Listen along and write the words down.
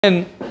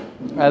And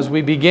as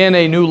we begin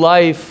a new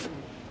life,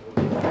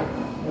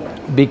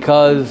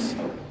 because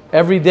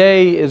every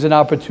day is an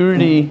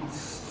opportunity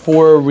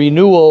for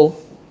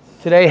renewal,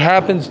 today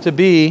happens to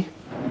be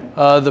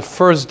the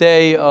first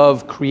day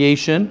of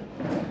creation.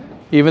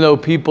 Even though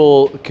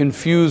people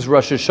confuse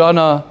Rosh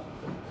Hashanah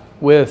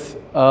with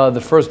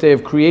the first day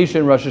of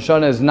creation, Rosh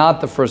Hashanah is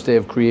not the first day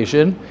of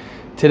creation.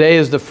 Today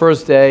is the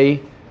first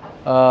day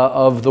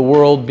of the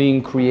world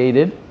being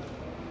created.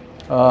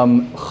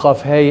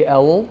 Chaf Hei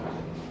Elul.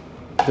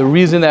 The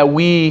reason that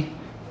we,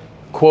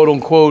 quote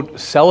unquote,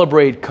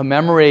 celebrate,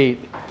 commemorate,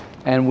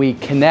 and we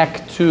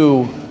connect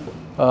to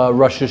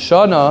Rosh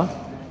Hashanah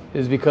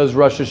is because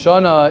Rosh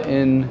Hashanah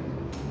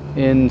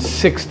in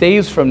 6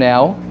 days from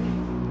now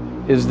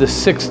is the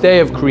sixth day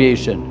of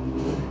creation.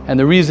 And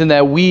the reason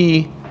that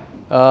we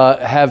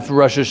have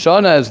Rosh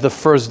Hashanah as the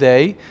first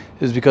day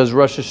is because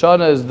Rosh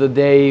Hashanah is the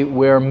day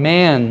where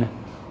man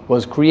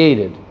was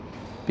created.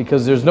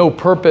 Because there's no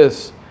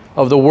purpose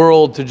of the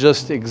world to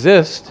just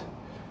exist.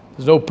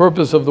 There's no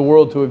purpose of the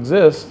world to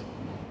exist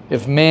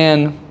if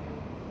man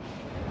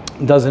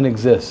doesn't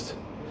exist.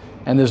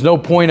 And there's no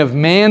point of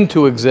man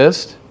to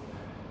exist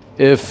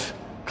if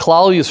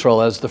Klal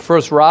Yisrael, as the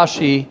first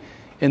Rashi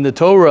in the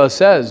Torah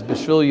says,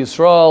 B'shvil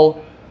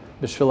Yisrael,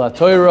 B'shvil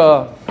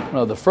HaTorah,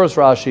 no, the first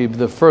Rashi,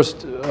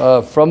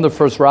 from the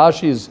first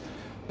Rashi is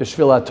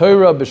B'shvil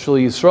HaTorah,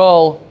 B'shvil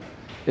Yisrael,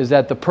 is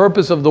that the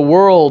purpose of the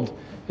world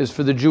is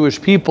for the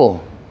Jewish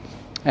people.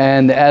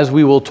 And as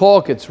we will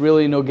talk, it's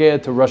really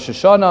nogea to Rosh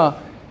Hashanah.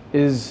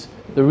 Is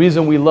the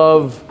reason we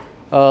love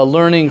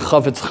learning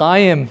Chafetz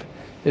Chaim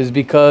is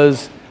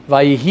because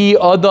Vayihi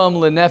Adam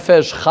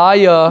Lenefesh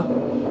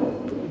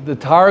Chaya, the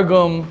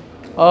Targum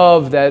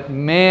of that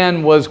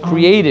man was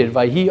created.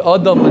 Vayihi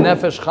Adam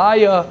Lenefesh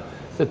Chaya,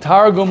 the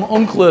Targum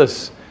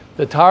Unklis.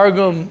 The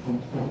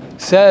Targum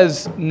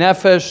says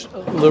Nefesh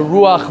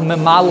Leruach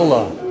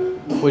Memalala,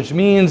 which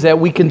means that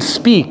we can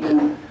speak.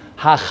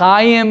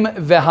 Hachayim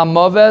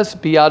v'hamaves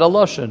biyad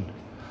halashon.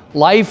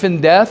 Life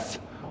and death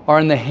are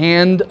in the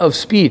hand of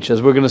speech,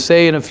 as we're going to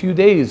say in a few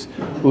days.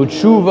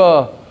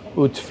 Utshuva,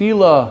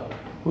 utfila,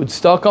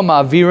 utstakam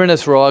avirin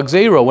es ro'ag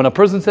zera. When a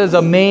person says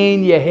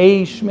Amen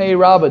Yehei Shmei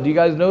Rabbah, do you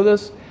guys know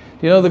this? Do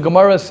you know the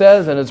Gemara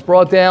says, and it's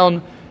brought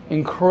down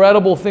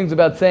incredible things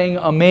about saying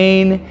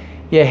Amen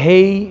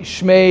Yehei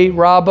Shmei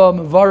Rabbah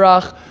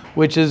Mevarach,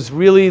 which is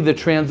really the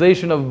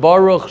translation of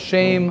Baruch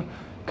Shem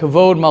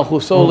Kavod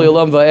Malchuso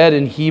Le'olam Va'ed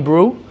in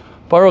Hebrew.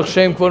 Baruch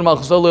Shem Kavod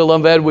Malchuso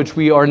Le'olam Va'ed, which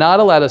we are not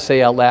allowed to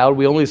say out loud.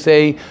 We only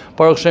say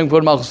Baruch Shem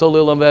Kavod Malchuso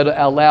Le'olam Va'ed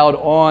out loud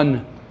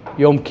on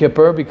Yom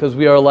Kippur because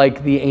we are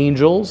like the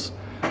angels.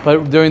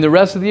 But during the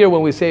rest of the year,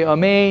 when we say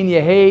Amen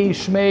Yehei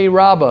Shmei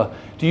Rabbah,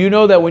 do you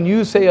know that when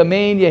you say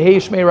Amen Yehei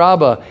Shmei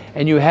Rabbah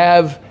and you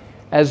have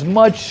as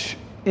much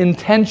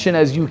intention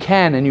as you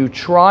can and you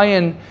try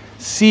and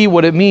see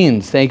what it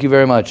means? Thank you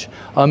very much.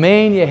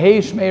 Amen Yehei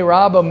Shmei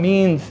Rabbah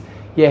means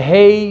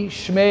Yehei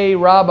Shmei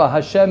Rabbah,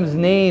 Hashem's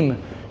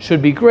name should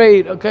be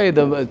great. Okay,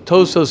 the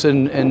Tosos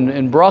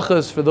and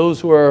Brachas, for those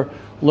who are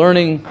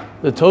learning,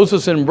 the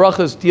Tosos and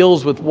Brachas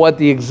deals with what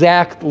the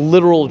exact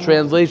literal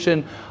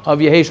translation of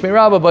Yehei Shmei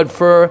Rabbah, but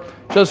for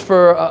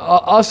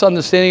us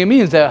understanding, it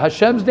means that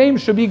Hashem's name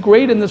should be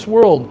great in this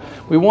world.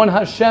 We want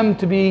Hashem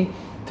to be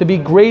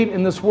great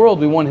in this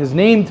world. We want His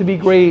name to be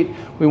great.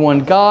 We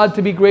want God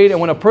to be great. And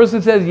when a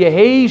person says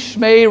Yehei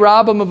Shmei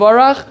Rabbah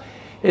Mevarach,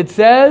 it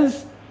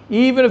says,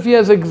 even if he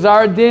has a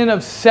gzar din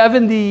of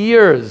 70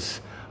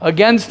 years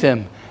against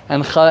him,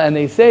 and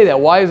they say that,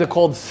 why is it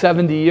called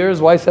 70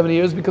 years? Why 70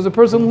 years? Because a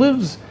person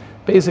lives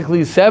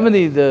basically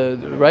 70,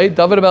 right?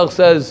 David HaMelech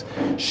says,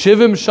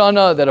 Shivim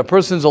Shana, that a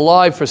person's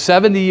alive for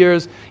 70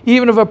 years.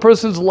 Even if a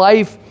person's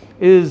life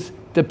is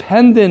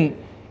dependent,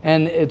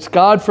 and it's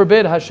God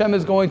forbid, Hashem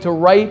is going to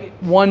write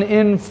one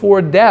in for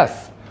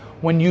death.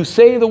 When you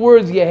say the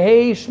words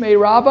Yehei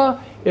Shmei Rabbah,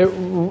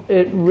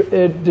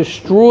 it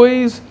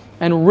destroys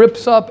and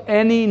rips up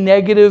any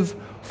negative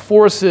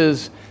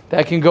forces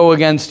that can go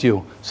against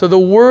you. So the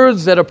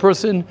words that a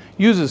person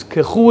uses,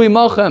 Kechui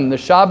Machem, the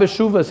Shabbos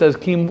Shuvah says,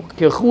 Kechui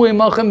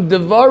Machem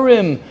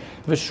Devarim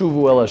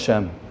V'shuvu El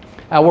Hashem.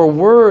 Our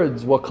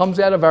words, what comes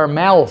out of our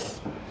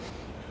mouth,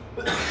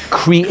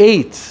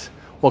 creates.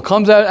 What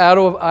comes out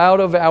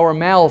of our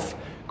mouth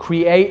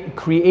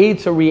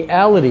creates a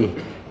reality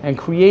and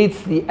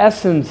creates the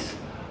essence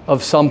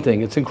of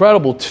something. It's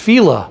incredible.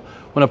 Tefillah,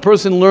 when a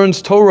person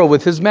learns Torah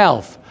with his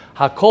mouth,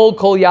 Hakol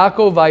Kol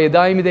Yaakov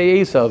Vayadayim Midei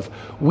Esav.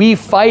 We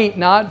fight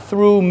not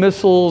through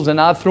missiles and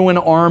not through an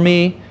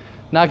army,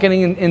 not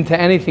getting into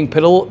anything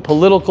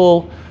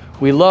political.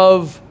 We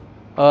love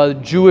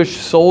Jewish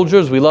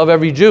soldiers. We love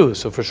every Jew.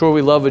 So for sure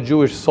we love a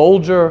Jewish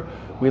soldier.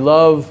 We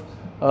love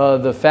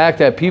the fact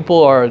that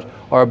people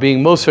are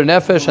being Moser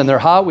Nefesh and they're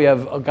hot. We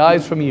have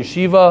guys from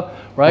Yeshiva,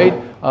 right?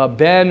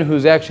 Ben,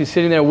 who's actually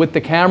sitting there with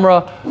the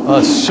camera,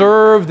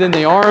 served in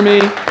the army.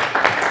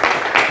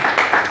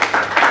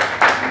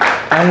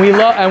 And we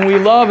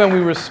love and we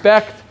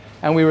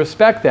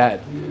respect that.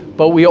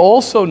 But we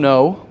also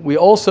know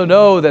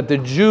that the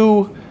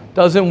Jew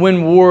doesn't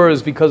win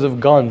wars because of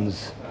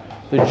guns.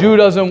 The Jew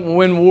doesn't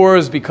win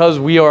wars because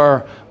we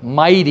are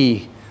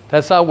mighty.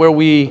 That's not where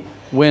we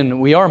win.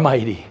 We are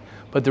mighty.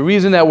 But the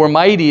reason that we're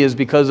mighty is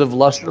because of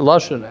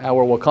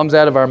lashon, what comes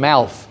out of our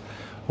mouth.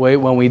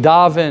 When we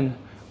daven,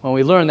 when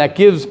we learn, that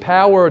gives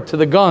power to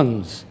the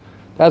guns.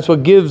 That's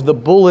what gives the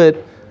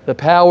bullet the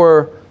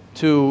power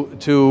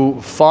to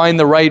find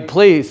the right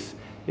place,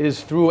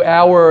 is through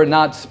our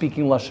not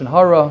speaking lashon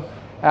hara,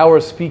 our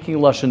speaking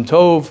lashon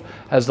tov.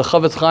 As the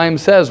Chavetz Chaim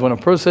says, when a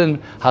person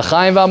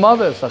hachaim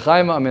v'amavis, the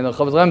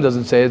Chavetz Chaim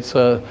doesn't say it's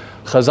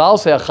Chazal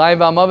say hachaim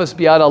v'amavis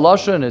biyad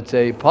lashon. It's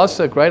a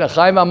pasuk, right?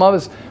 Hachaim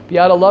v'amavis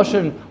biyad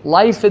lashon,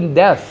 life and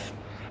death.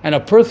 And a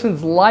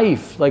person's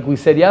life, like we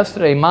said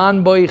yesterday,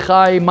 man boi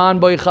chai, man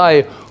boi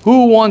chai.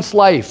 Who wants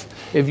life?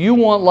 If you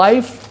want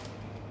life,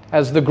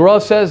 as the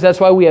Gra says, that's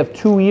why we have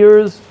 2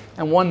 ears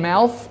and 1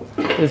 mouth,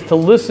 is to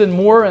listen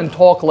more and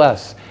talk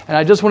less. And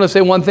I just want to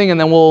say one thing, and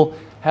then we'll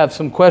have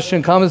some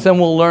question comments, then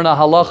we'll learn a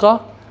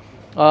halacha.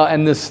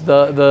 And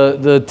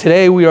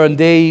today we are on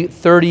day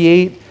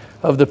 38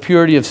 of the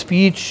purity of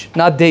speech.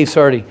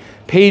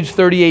 Page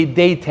 38,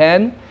 day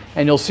 10.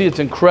 And you'll see it's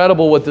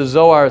incredible what the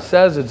Zohar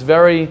says. It's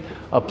very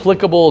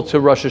applicable to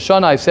Rosh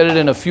Hashanah. I said it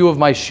in a few of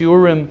my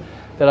shiurim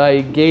that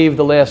I gave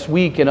the last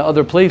week in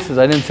other places.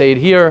 I didn't say it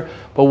here,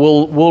 but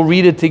we'll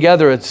read it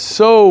together. It's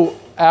so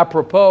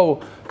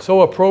apropos, so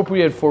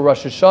appropriate for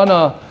Rosh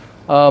Hashanah,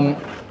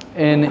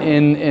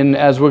 in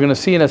as we're going to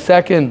see in a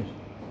second.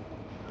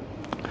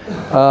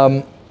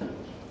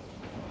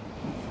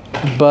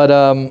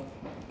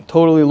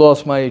 Totally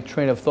lost my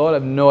train of thought. I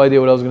have no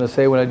idea what I was going to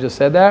say when I just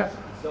said that.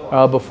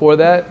 Before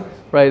that,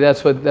 right?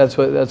 That's what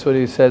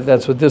he said.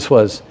 That's what this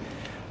was.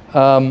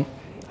 I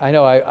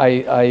know.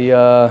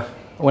 I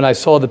when I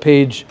saw the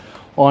page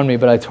on me,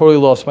 but I totally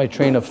lost my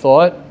train of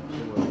thought.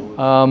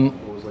 What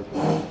was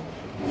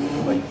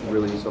like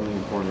really something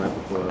important right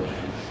before?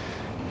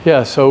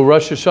 Yeah. So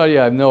Rosh Hashanah.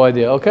 Yeah, I have no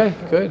idea. Okay,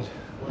 good.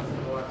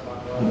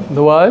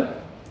 The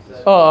what?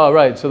 Oh,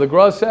 right. So the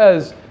Gra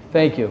says,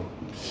 "Thank you,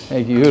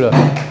 Yehuda.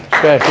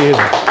 Thank you,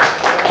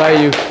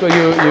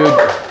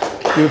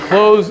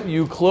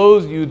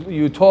 Yehuda.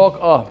 You talk.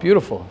 Oh,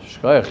 beautiful.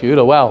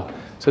 Yehuda. Wow.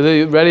 So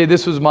ready?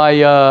 This was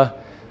my.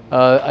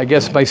 I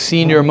guess my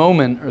senior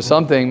moment or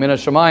something, Min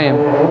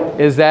HaShamayim,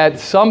 is that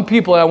some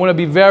people, I want to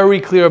be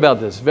very clear about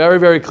this, very,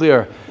 very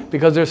clear,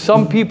 because there's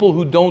some people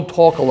who don't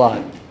talk a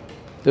lot.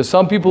 There's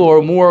some people who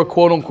are more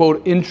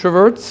quote-unquote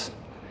introverts,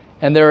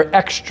 and they're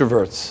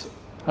extroverts.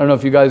 I don't know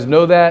if you guys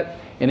know that.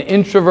 An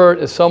introvert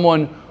is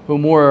someone who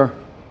more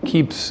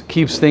keeps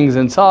things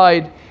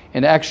inside.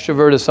 An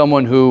extrovert is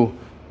someone who,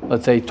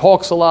 let's say,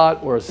 talks a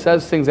lot or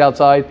says things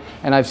outside.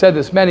 And I've said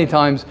this many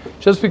times,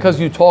 just because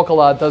you talk a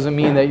lot doesn't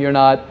mean that you're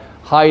not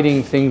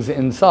hiding things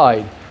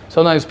inside.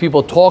 Sometimes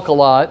people talk a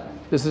lot.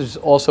 This is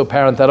also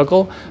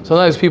parenthetical.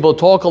 Sometimes people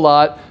talk a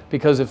lot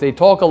because if they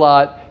talk a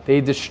lot, they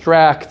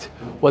distract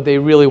what they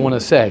really want to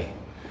say.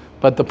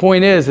 But the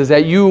point is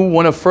that you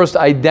want to first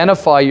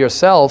identify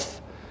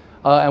yourself,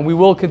 and we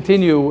will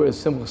continue.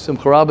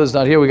 Simcha Rabba is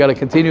not here. We got to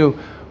continue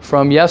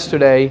from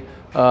yesterday.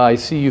 I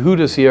see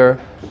Yehuda's here,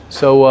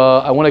 so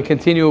I want to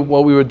continue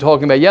what we were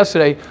talking about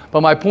yesterday.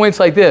 But my point's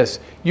like this.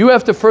 You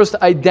have to first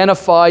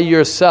identify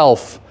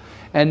yourself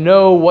and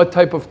know what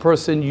type of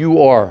person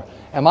you are.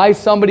 Am I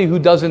somebody who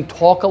doesn't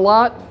talk a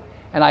lot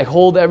and I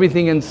hold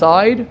everything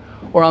inside?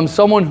 Or I'm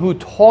someone who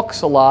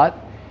talks a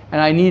lot and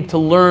I need to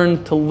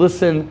learn to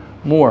listen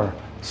more?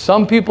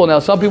 Some people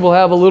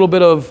have a little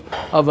bit of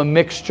a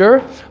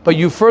mixture, but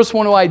you first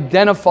want to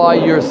identify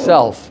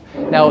yourself.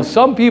 Now,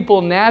 some people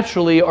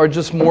naturally are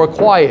just more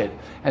quiet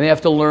and they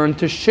have to learn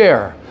to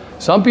share.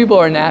 Some people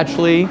are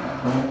naturally,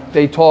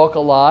 they talk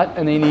a lot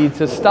and they need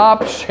to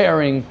stop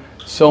sharing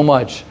so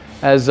much.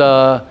 As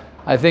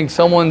I think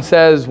someone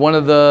says, one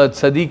of the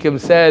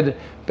tzaddikim said,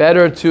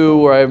 better to,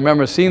 or I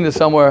remember seeing this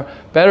somewhere,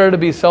 better to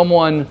be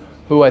someone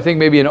who, I think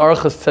maybe an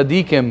Archas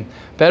tzaddikim,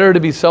 better to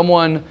be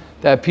someone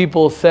that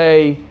people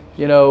say,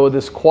 you know,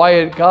 this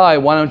quiet guy,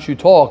 why don't you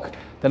talk?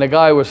 Than a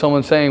guy where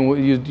someone's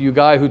saying, you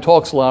guy who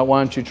talks a lot, why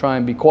don't you try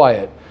and be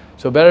quiet?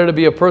 So better to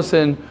be a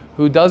person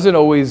who doesn't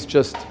always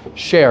just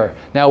share.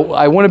 Now,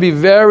 I want to be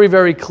very,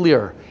 very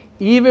clear.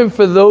 Even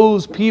for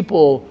those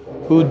people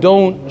who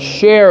don't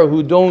share,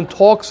 who don't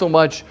talk so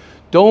much,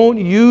 don't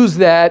use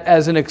that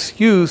as an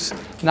excuse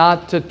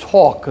not to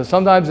talk. Because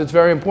sometimes it's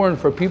very important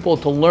for people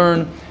to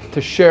learn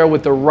to share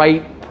with the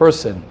right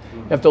person.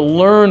 You have to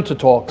learn to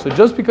talk. So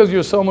just because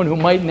you're someone who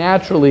might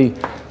naturally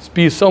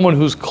be someone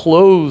who's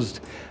closed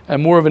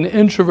and more of an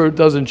introvert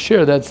doesn't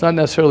share, that's not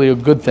necessarily a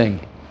good thing.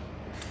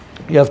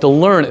 You have to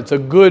learn. It's a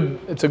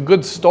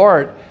good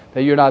start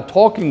that you're not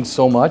talking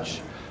so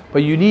much,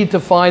 but you need to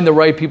find the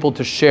right people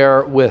to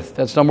share with.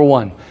 That's number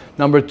one.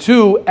 Number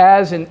two,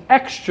 as an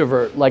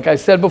extrovert, like I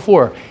said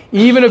before,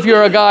 even if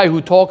you're a guy who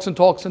talks and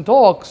talks and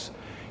talks,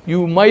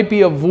 you might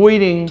be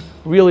avoiding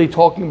really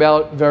talking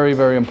about very,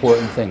 very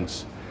important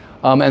things.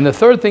 And the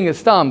third thing is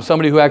stam,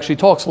 somebody who actually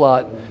talks a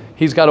lot.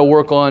 He's got to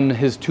work on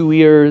his 2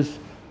 ears.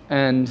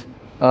 And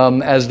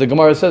as the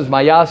Gemara says,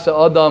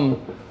 Mayasa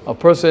Adam, a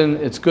person,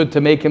 it's good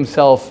to make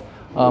himself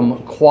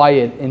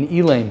quiet in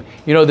Elam.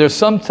 You know, there's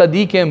some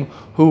tzaddikim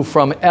who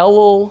from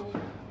Elul,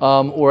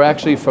 or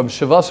actually from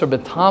Shavas or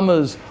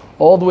B'Tammuz,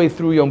 all the way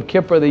through Yom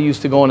Kippur, they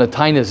used to go on a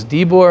Tainis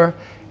Dibur.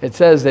 It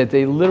says that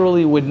they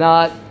literally would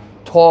not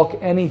talk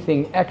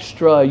anything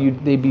extra.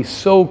 They'd be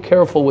so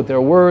careful with their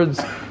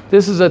words.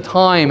 This is a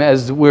time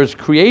as we're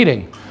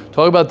creating.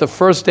 Talk about the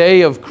first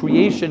day of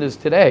creation is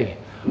today.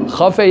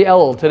 Chafei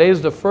Elul. Today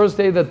is the first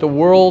day that the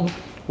world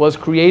was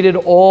created,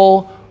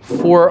 all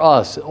for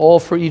us, all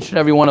for each and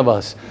every one of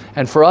us.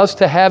 And for us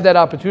to have that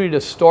opportunity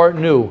to start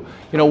new.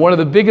 You know, one of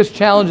the biggest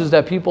challenges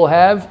that people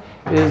have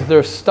is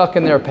they're stuck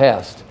in their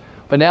past.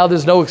 But now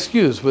there's no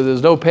excuse, where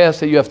there's no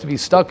past that you have to be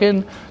stuck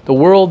in. The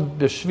world,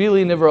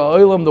 B'Shvili Nivra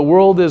Olam, the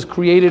world is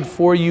created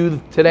for you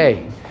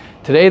today.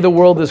 Today the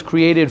world is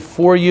created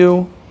for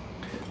you,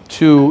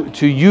 to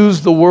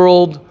use the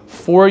world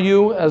for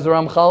you, as the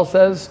Ramchal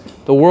says.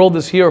 The world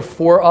is here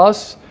for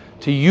us,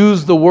 to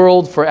use the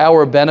world for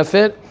our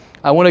benefit.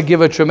 I want to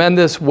give a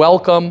tremendous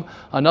welcome,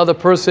 another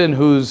person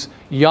who's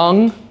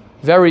young,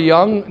 very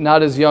young,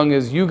 not as young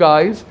as you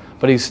guys,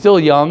 but he's still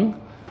young.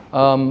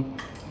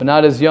 But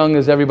not as young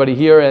as everybody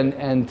here,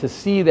 and to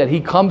see that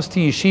he comes to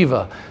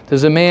yeshiva.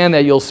 There's a man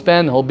that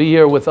he'll be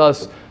here with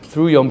us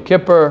through Yom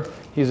Kippur.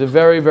 He's a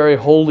very, very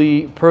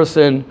holy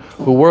person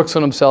who works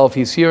on himself.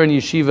 He's here in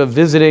yeshiva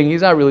visiting.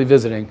 He's not really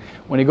visiting.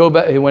 When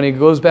he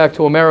goes back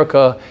to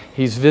America,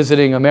 he's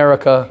visiting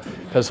America,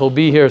 because he'll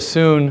be here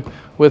soon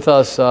with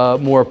us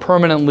more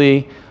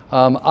permanently.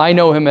 I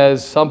know him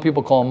as, some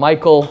people call him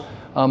Michael.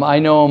 I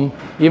know him,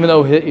 even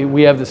though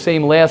we have the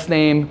same last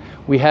name,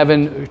 we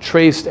haven't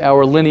traced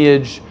our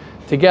lineage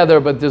together,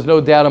 but there's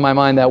no doubt in my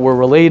mind that we're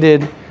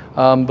related.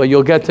 But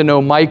you'll get to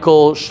know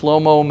Michael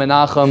Shlomo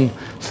Menachem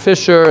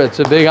Fisher. It's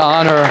a big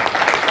honor.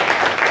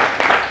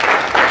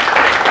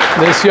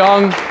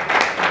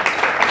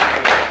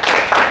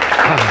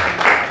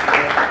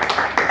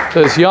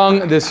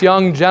 This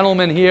young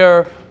gentleman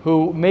here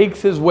who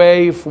makes his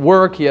way for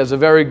work. He has a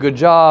very good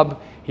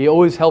job. He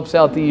always helps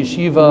out the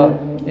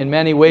yeshiva in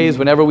many ways.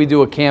 Whenever we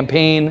do a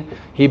campaign,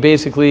 he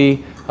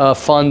basically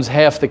funds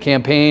half the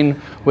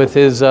campaign with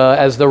his,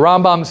 as the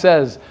Rambam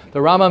says,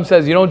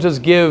 you don't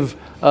just give,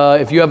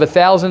 if you have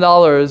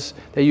 $1,000,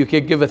 that you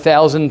could give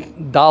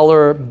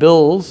 $1,000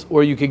 bills,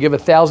 or you could give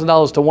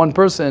 $1,000 to one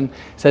person.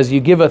 It says you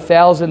give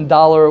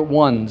 $1,000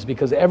 ones,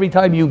 because every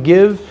time you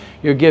give,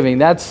 you're giving.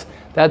 That's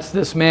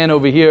this man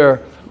over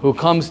here who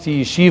comes to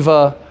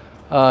yeshiva.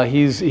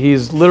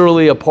 He's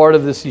literally a part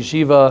of this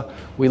yeshiva.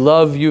 We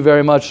love you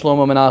very much,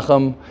 Shlomo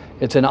Menachem.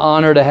 It's an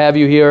honor to have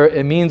you here.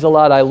 It means a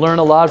lot. I learn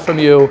a lot from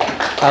you.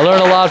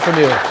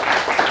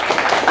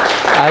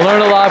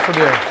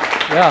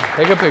 Yeah,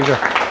 take a picture.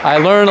 I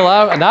learn a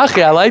lot.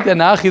 Nachi, I like that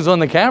Nachi's on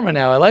the camera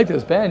now. I like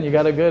this, Ben. You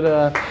got a good...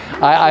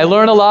 I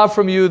learn a lot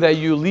from you, that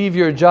you leave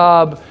your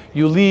job,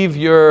 you leave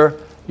your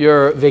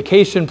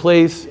vacation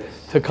place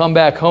to come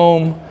back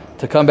home,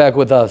 to come back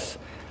with us.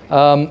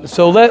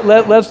 So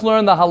let's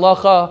learn the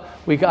halacha.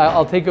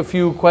 I'll take a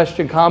few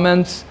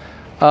comments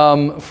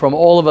from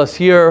all of us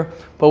here,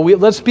 but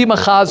let's be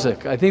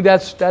machazik. I think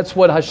that's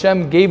what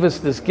Hashem gave us,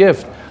 this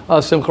gift.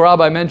 Simcha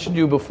Rabba, I mentioned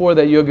you before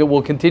that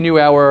we'll continue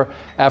our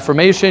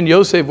affirmation.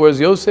 Yosef, where's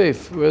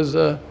Yosef?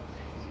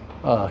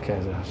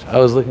 Okay, I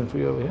was looking for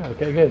you over here.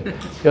 Okay, good.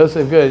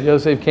 Yosef, good.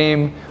 Yosef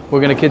came. We're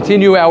going to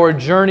continue our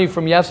journey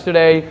from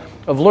yesterday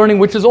of learning,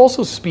 which is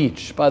also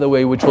speech, by the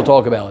way, which we'll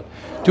talk about.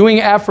 Doing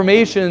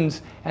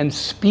affirmations and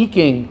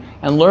speaking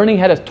and learning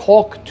how to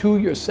talk to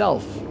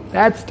yourself.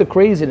 That's the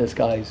craziness,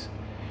 guys.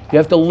 You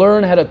have to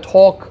learn how to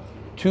talk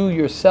to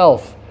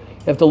yourself.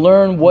 You have to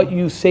learn what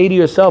you say to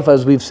yourself.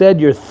 As we've said,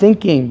 your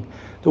thinking,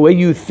 the way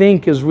you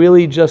think is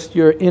really just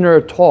your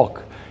inner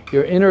talk,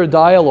 your inner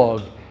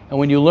dialogue. And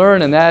when you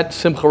learn, and that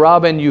Simcha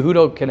Rabba and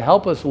Yehuda can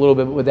help us a little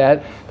bit with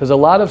that, because a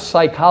lot of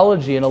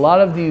psychology and a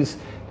lot of these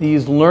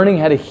learning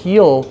how to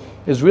heal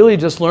is really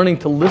just learning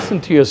to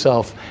listen to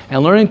yourself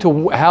and learning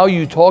to how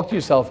you talk to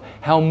yourself,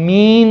 how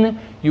mean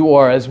you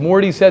are. As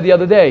Morty said the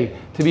other day,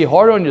 to be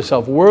hard on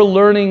yourself. We're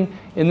learning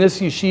in this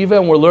yeshiva,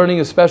 and we're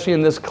learning especially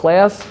in this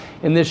class,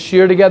 in this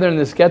shir together, in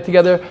this get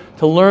together,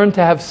 to learn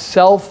to have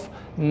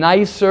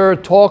nicer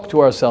talk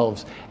to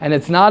ourselves. And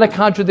it's not a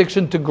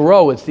contradiction to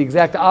grow, it's the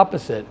exact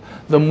opposite.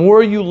 The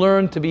more you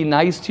learn to be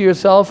nice to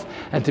yourself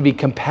and to be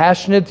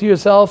compassionate to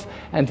yourself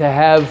and to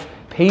have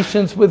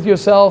patience with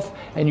yourself,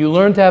 and you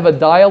learn to have a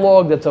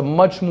dialogue that's a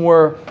much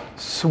more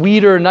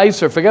sweeter,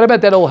 nicer. Forget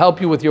about that, it'll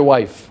help you with your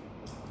wife.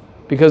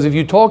 Because if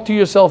you talk to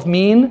yourself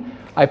mean,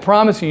 I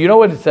promise you, you know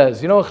what it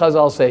says? You know what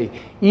Chazal say?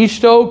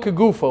 Ishto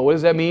kegufo. What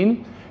does that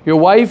mean? Your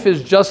wife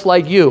is just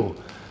like you.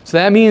 So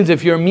that means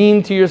if you're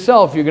mean to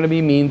yourself, you're going to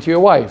be mean to your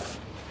wife.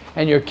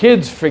 And your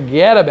kids,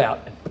 forget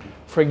about it.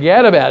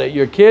 Forget about it.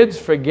 Your kids,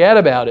 forget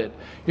about it.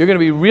 You're going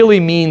to be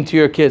really mean to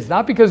your kids.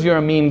 Not because you're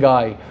a mean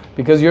guy,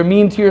 because you're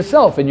mean to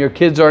yourself, and your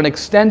kids are an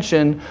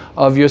extension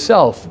of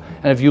yourself.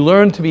 And if you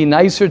learn to be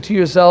nicer to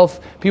yourself,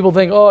 people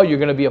think, oh, you're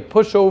going to be a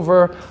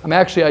pushover.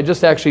 I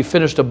just actually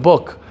finished a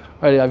book.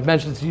 Right? I've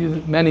mentioned to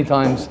you many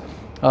times.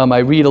 I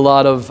read a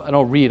lot of, I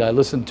don't read, I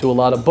listen to a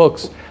lot of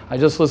books. I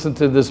just listened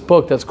to this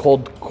book that's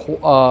called,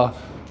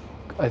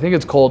 I think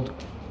it's called,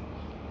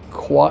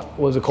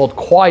 was it called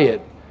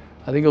Quiet?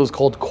 I think it was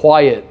called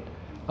Quiet.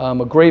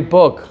 A great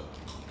book.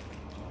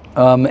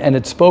 And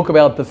it spoke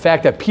about the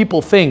fact that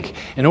people think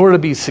in order to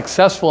be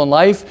successful in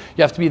life,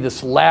 you have to be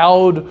this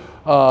loud,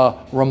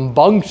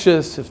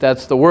 rambunctious, if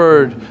that's the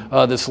word,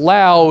 this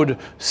loud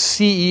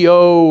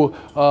CEO,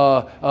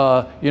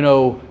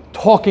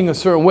 talking a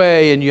certain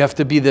way, and you have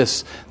to be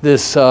this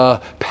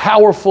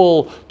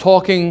powerful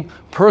talking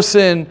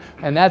person,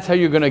 and that's how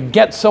you're going to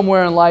get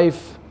somewhere in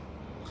life.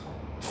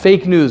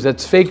 Fake news.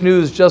 That's fake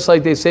news, just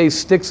like they say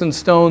sticks and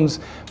stones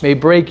may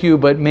break you,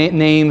 but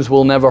names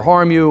will never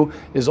harm you,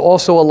 is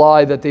also a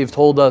lie that they've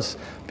told us,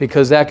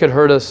 because that could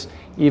hurt us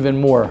even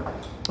more.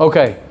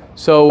 Okay,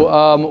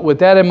 so with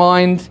that in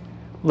mind,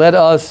 let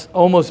us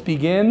almost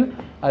begin.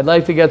 I'd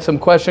like to get some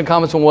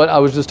comments on what I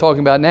was just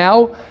talking about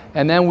now,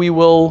 and then we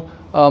will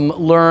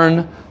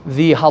learn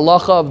the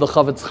halacha of the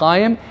Chavetz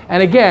Chaim.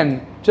 And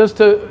again, just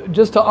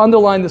to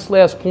underline this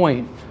last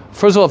point,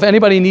 first of all, if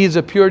anybody needs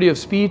a purity of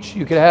speech,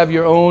 you could have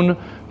your own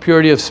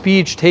purity of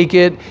speech. Take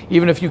it.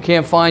 Even if you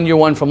can't find your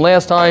one from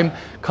last time,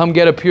 come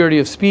get a purity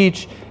of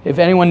speech. If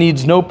anyone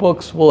needs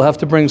notebooks, we'll have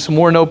to bring some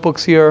more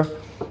notebooks here,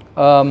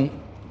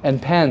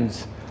 and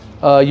pens.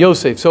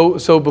 Yosef.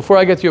 So before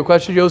I get to your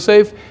question,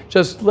 Yosef,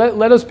 just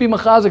let us be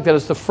machazik that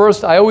it's the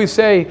first. I always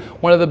say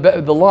one of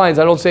the lines.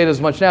 I don't say it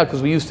as much now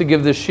because we used to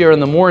give this shir in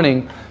the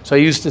morning. So I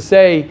used to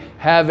say,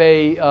 have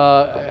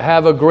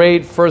a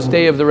great first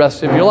day of the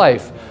rest of your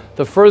life.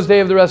 The first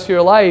day of the rest of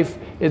your life,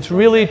 it's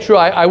really true.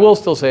 I will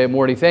still say it,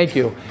 Morty, thank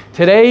you.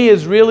 Today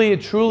is really,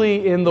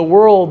 truly in the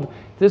world,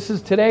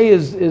 today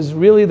is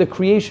really the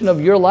creation of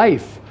your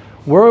life.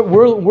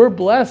 We're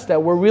blessed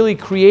that we're really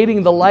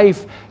creating the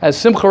life, as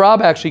Simcha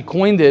Rab actually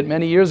coined it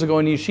many years ago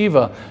in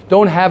Yeshiva.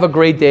 Don't have a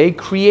great day,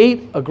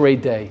 create a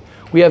great day.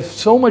 We have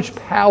so much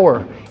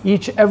power.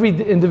 Every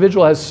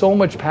individual has so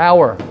much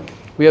power.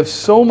 We have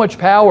so much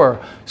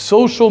power.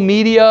 Social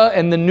media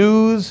and the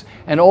news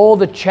and all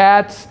the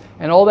chats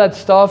and all that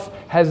stuff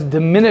has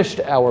diminished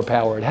our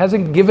power. It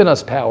hasn't given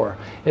us power.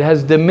 It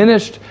has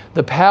diminished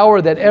the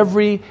power that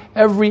every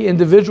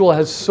individual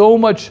has so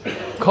much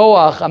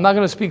koach. I'm not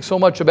going to speak so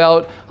much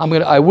about,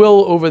 I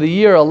will over the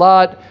year a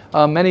lot.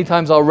 Many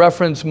times I'll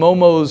reference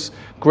Momo's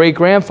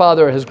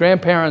great-grandfather, his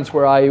grandparents,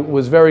 where I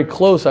was very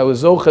close. I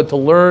was zocha to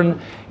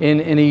learn in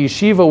a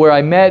yeshiva where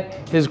I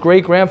met his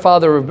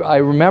great-grandfather. I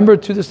remember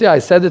to this day, I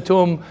said it to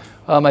him,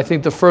 I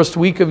think the first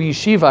week of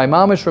yeshiva, I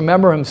mamish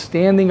remember him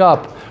standing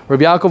up,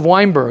 Rabbi Yaakov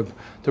Weinberg,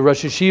 the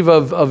Rosh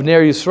Yeshiva of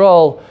Ner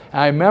Yisrael.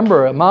 And I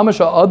remember mamish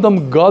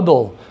Adam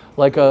Gadol,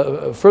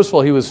 first of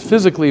all, he was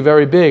physically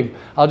very big.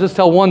 I'll just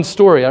tell one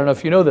story. I don't know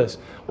if you know this.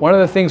 One of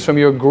the things from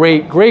your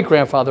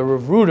great-grandfather,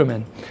 Rav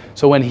Ruderman,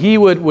 so when he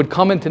would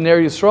come into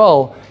Ner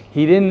Yisrael,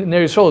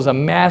 Ner Yisrael was a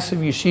massive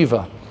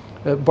yeshiva.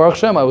 Baruch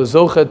Hashem, I was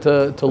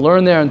zocha to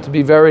learn there and to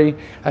be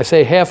I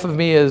say half of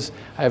me is,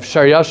 I have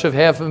Shar Yashiv,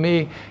 half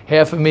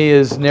of me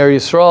is Ner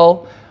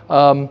Yisrael.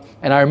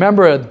 And I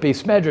remember a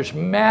Beis Medrash,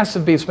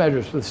 massive Beis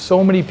Medrash with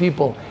so many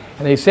people.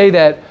 And they say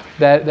that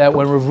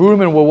when Rav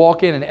Ruderman would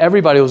walk in and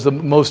everybody, it was the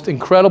most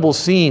incredible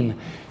scene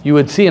you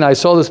would see. And I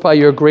saw this by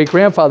your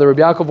great-grandfather,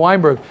 Rabbi Yaakov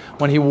Weinberg.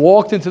 When he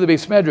walked into the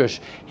Beis Medrash,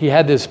 he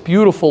had this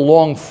beautiful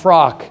long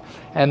frock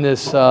and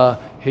this,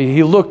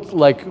 he looked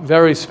like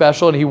very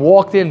special. And he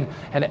walked in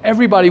and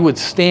everybody would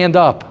stand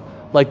up,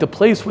 like the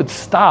place would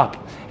stop.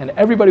 And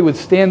everybody would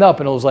stand up,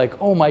 and it was like,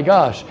 oh my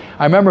gosh.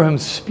 I remember him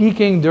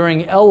speaking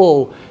during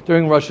Elul,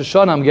 during Rosh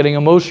Hashanah. I'm getting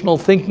emotional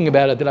thinking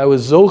about it, that I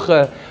was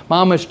zocha,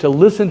 mamish, to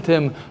listen to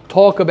him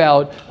talk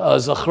about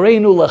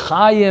Zachrenu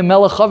l'chayim,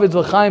 melech chavetz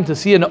l'chaim, to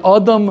see an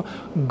Adam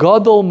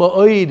gadol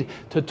ma'od,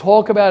 to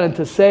talk about and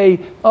to say,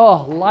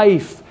 oh,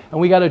 life, and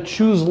we got to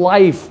choose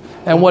life,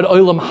 and what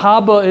olam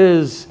haba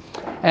is,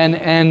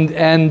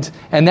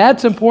 and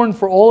that's important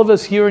for all of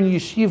us here in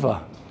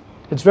yeshiva.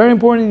 It's very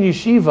important in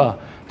yeshiva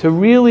to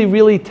really,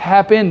 really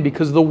tap in,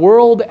 because the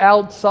world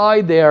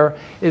outside there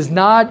is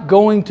not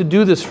going to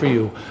do this for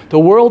you. The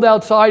world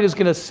outside is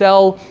going to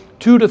sell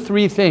 2 to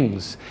 3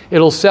 things.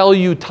 It'll sell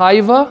you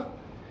taiva,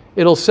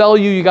 it'll sell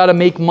you got to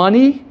make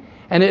money,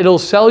 and it'll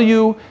sell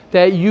you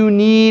that you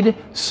need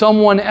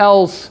someone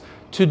else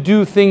to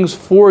do things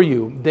for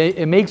you.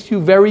 It makes you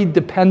very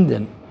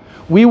dependent.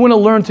 We want to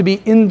learn to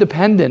be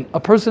independent. A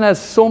person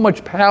has so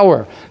much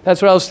power.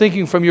 That's what I was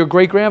thinking from your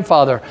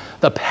great-grandfather.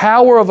 The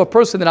power of a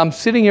person that I'm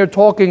sitting here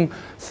talking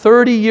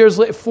 40 years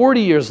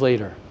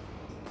later.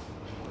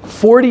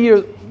 40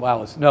 years,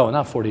 wow, no,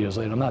 not 40 years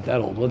later. I'm not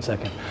that old. 1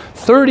 second.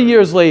 30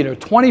 years later,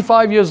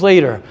 25 years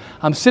later,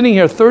 I'm sitting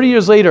here 30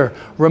 years later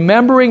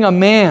remembering a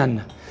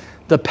man,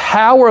 the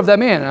power of that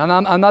man. And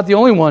I'm not the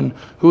only one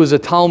who is a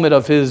Talmud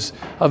of his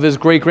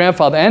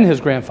great-grandfather and his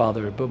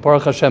grandfather, but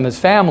Baruch Hashem, his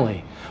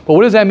family. But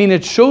what does that mean?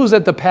 It shows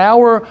that the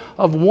power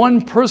of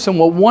one person,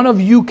 what one of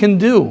you can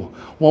do,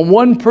 what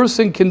one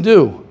person can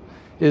do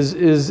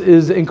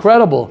is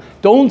incredible.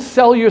 Don't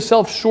sell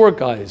yourself short,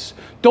 guys.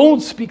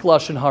 Don't speak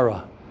Lashon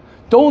Hara.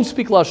 Don't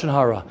speak Lashon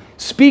Hara.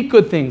 Speak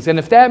good things. And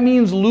if that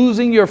means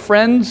losing your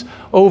friends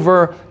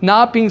over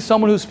not being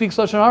someone who speaks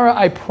Lashon Hara,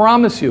 I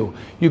promise you,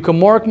 you can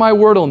mark my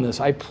word on this.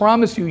 I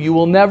promise you, you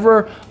will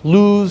never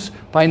lose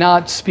by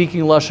not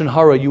speaking Lashon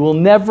Hara. You will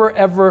never,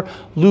 ever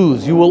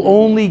lose. You will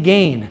only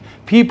gain.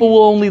 People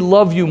will only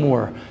love you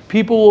more.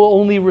 People will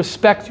only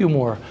respect you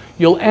more.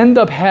 You'll end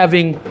up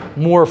having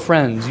more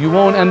friends. You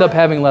won't end up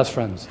having less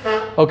friends.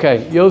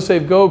 Okay,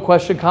 Yosef, go.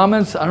 Question,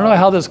 comments? I don't know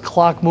how this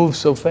clock moves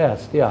so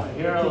fast. Yeah. I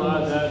hear a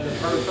lot that the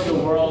purpose of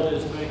the world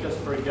is to make us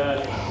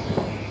forget,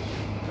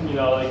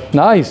 like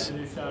Nice.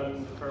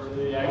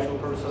 the actual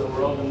purpose of the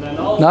world, and then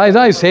also.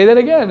 Nice. Say that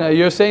again.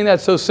 You're saying that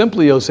so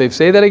simply, Yosef.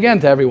 Say that again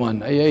to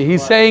everyone.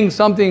 He's saying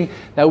something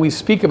that we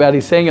speak about.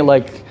 He's saying it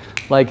like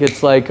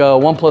it's like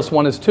 1 +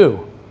 1 is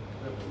 2.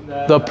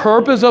 The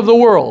purpose of the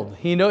world.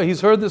 He's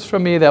heard this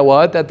from me.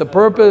 That the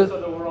purpose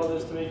of the world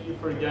is to make you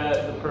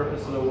forget the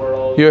purpose of the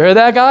world. You hear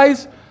that,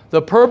 guys?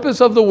 The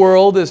purpose of the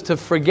world is to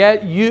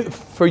forget you,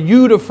 for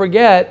you to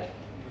forget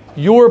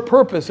your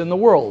purpose in the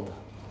world.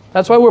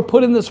 That's why we're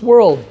put in this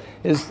world,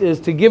 is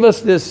to give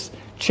us this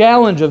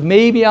challenge of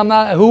maybe I'm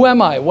not, who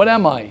am I? What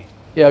am I?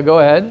 Yeah, go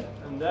ahead.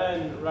 And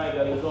then,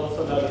 there's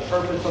also that the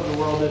purpose of the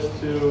world is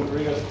to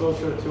bring us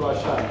closer to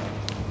Hashem.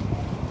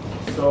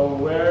 So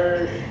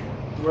where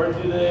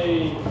do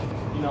they,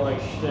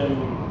 stem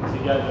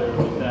together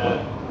with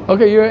that?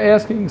 Okay, you're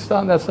asking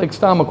Stam. That's like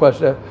Stam a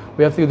question.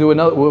 We have to do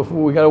another.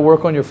 We got to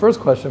work on your first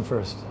question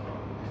first.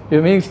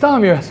 You're meaning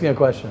Stam. You're asking a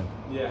question.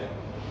 Yeah.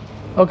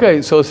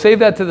 Okay, so save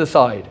that to the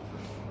side.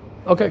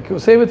 Okay, cool.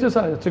 Save it to the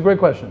side. It's a great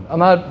question. I'm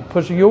not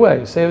pushing you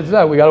away. Save it to the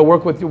side. We got to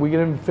work with you. We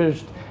didn't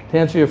finish to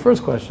answer your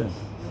first question.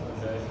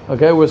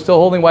 Okay, we're still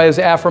holding by his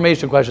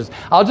affirmation questions.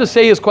 I'll just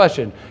say his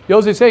question.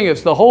 Yosef's saying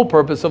it's the whole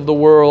purpose of the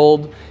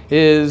world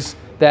is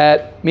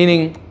that,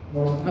 meaning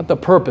not the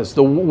purpose.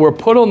 We're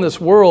put on this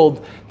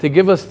world to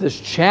give us this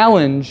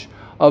challenge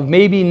of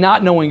maybe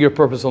not knowing your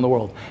purpose on the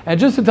world. And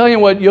just to tell you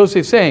what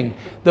Yosef's saying,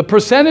 the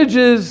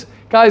percentages,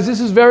 guys, this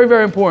is very,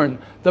 very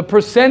important. The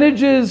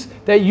percentages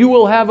that you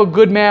will have a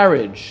good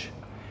marriage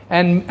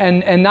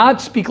and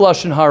not speak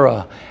Lashon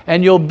Hara,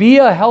 and you'll be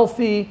a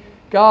healthy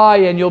guy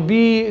and you'll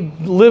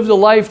live the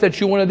life that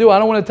you want to do. I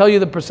don't want to tell you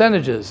the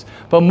percentages,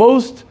 but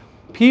most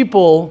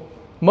people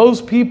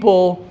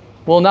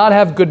will not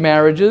have good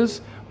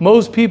marriages.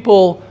 Most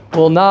people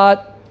will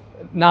not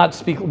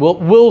speak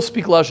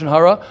Lashon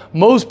Hara.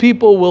 Most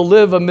people will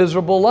live a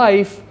miserable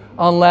life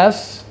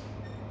unless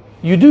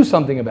you do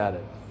something about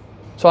it.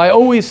 So I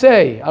always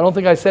say, I don't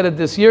think I said it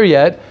this year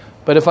yet,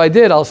 but if I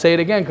did, I'll say it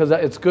again because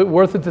it's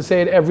worth it to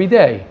say it every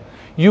day.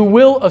 You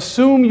will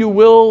assume you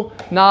will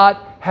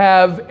not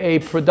have a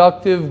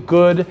productive,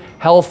 good,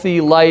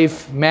 healthy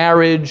life,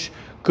 marriage,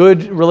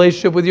 good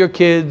relationship with your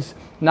kids,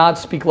 not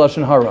speak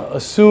Lashon Hara.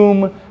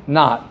 Assume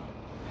not.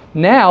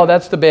 Now,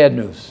 that's the bad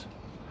news.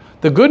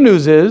 The good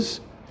news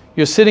is,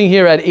 you're sitting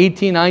here at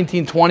 18,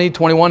 19, 20,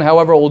 21,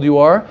 however old you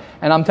are,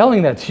 and I'm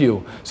telling that to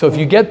you. So if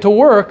you get to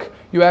work,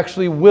 you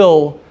actually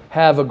will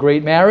have a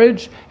great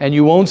marriage, and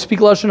you won't speak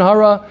Lashon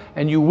Hara,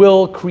 and you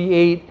will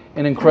create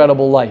an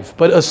incredible life.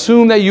 But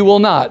assume that you will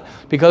not,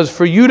 because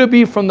for you to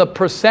be from the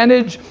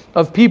percentage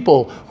of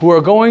people who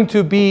are going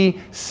to be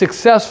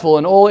successful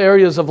in all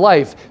areas of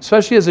life,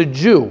 especially as a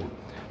Jew,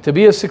 to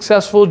be a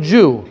successful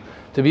Jew,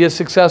 to be a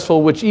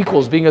successful, which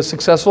equals being a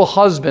successful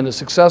husband, a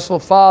successful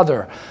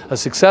father, a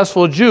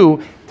successful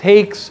Jew,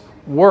 takes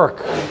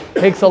work.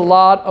 Takes a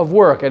lot of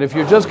work. And if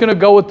you're just going to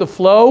go with the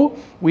flow,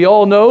 we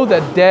all know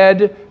that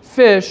dead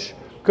fish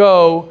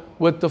go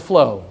with the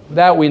flow.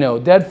 That we know.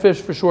 Dead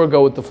fish for sure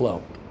go with the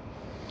flow.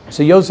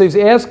 So Yosef's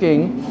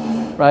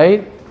asking,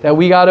 right, that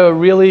we got to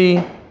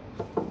really...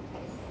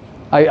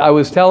 I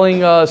was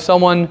telling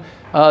someone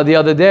the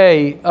other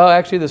day,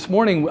 actually this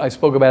morning I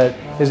spoke about it,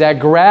 is that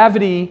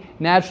gravity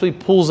naturally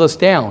pulls us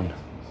down.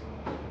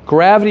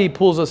 Gravity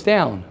pulls us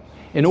down.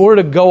 In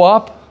order to go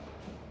up,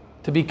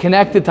 to be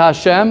connected to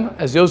Hashem,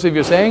 as Yosef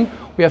you're saying,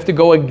 we have to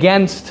go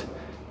against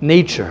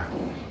nature.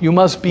 You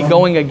must be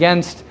going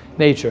against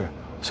nature.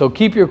 So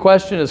keep your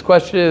question. His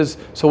question is,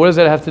 so what does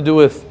that have to do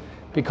with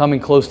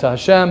becoming close to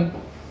Hashem?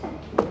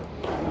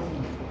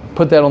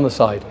 Put that on the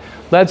side.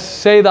 Let's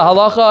say the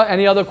halacha.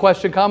 Any other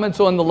question, comments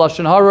on the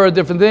Lashon Hara or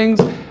different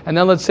things? And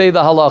then let's say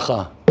the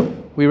halacha.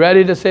 We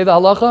ready to say the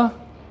halacha?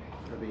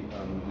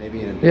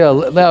 Maybe in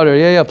louder.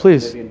 Yeah,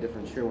 please. Maybe in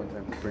different share one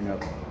time to bring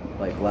up,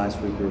 like last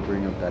week we were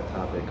bringing up that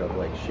topic of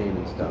like shame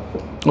and stuff.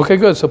 Okay,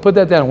 good. So put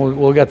that down.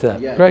 We'll get to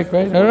that. Yeah. Great.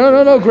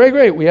 No.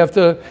 Great. We have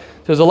to.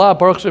 There's a lot.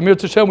 Baruch Shem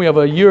Hashem. We have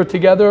a year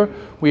together.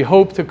 We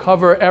hope to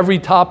cover every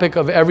topic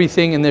of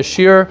everything in this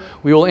year.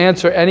 We will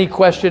answer any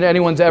question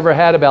anyone's ever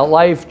had about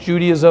life,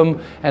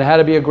 Judaism, and how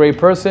to be a great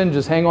person.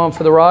 Just hang on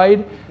for the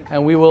ride,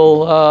 and we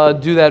will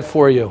do that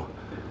for you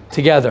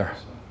together.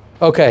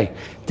 Okay.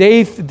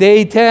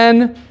 Day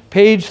 10,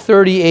 page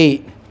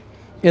 38.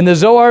 In the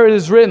Zohar it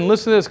is written,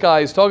 listen to this,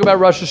 guys, talk about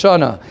Rosh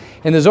Hashanah.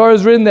 In the Zohar it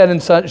is written that in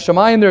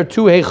Shemayim there are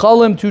 2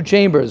 Heichalim, 2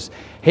 chambers.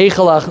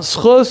 Heichal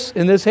Schus.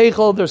 In this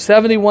Heichal, there's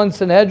 71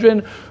 Sanhedrin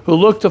who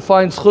look to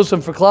find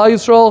Schusim for Klal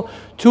Yisrael.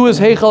 2 is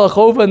Heichal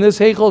Achova. In this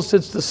Heichal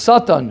sits the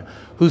Satan,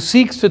 who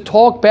seeks to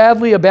talk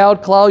badly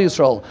about Klal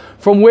Yisrael.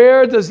 From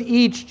where does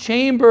each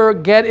chamber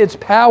get its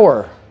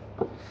power?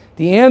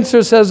 The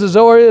answer, says the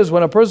Zohar, is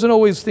when a person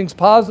always thinks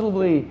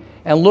positively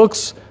and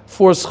looks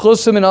for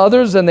schusim in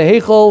others, then the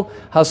Heichal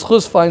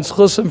HaSchus finds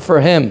schusim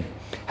for him.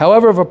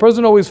 However, if a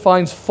person always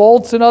finds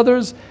faults in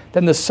others,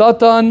 then the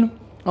Satan,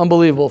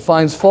 unbelievable,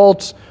 finds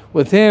faults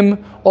with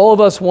him. All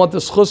of us want the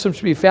schusim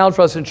to be found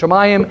for us in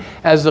Shemayim,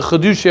 as the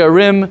Chiddushei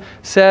HaRim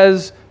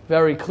says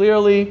very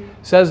clearly,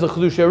 says the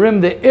Chiddushei HaRim,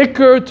 the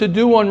ikr to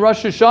do on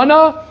Rosh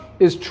Hashanah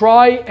is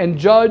try and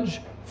judge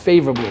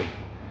favorably.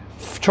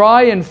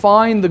 Try and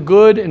find the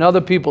good in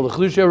other people, the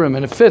Chiddushei HaRim,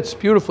 and it fits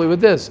beautifully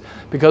with this,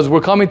 because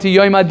we're coming to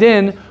Yom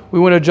Adin, we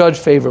want to judge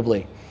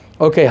favorably.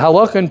 Okay,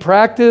 halakha in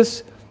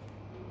practice,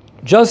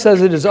 just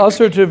as it is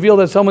usher to reveal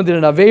that someone did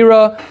an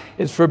aveira,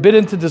 it's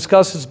forbidden to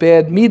discuss his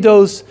bad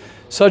midos,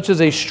 such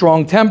as a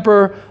strong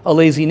temper, a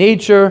lazy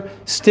nature,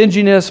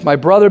 stinginess. My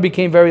brother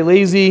became very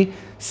lazy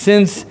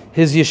since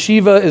his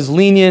yeshiva is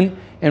lenient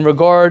in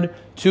regard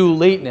to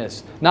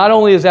lateness. Not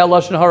only is that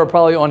Lashon Hara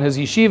probably on his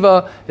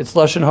yeshiva, it's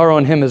Lashon Hara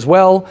on him as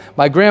well.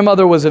 My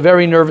grandmother was a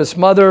very nervous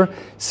mother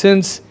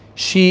since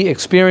she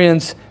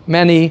experienced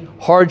many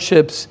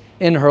hardships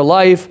in her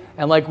life.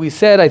 And like we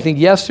said, I think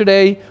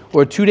yesterday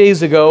or 2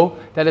 days ago,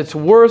 that it's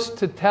worse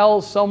to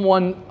tell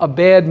someone a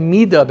bad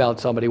midah about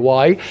somebody.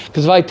 Why?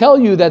 Because if I tell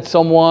you that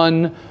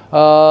someone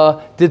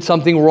did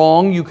something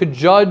wrong, you could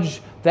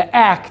judge the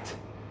act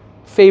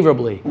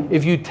favorably.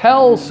 If you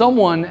tell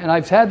someone, and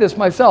I've had this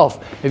myself,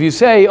 if you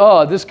say,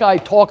 oh, this guy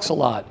talks a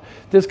lot,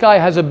 this guy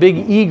has a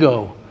big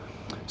ego,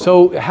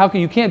 so how can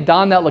you can't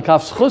don that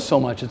lakaf schus so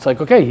much? It's like,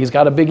 okay, he's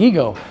got a big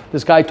ego.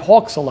 This guy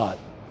talks a lot.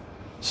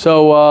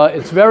 So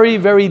it's very,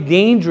 very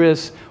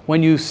dangerous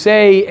when you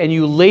say and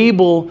you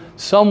label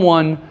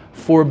someone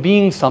for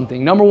being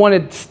something. Number one,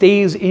 it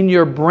stays in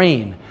your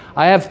brain.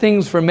 I have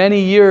things for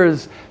many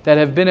years that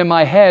have been in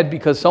my head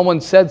because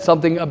someone said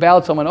something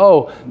about someone.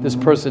 Oh, this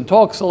person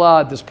talks a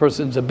lot, this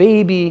person's a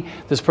baby,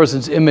 this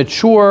person's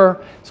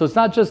immature. So it's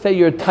not just that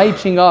you're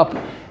touching up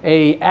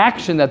a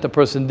action that the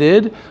person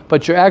did,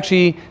 but you're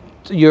actually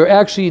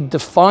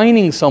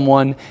defining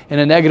someone in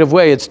a negative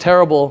way. It's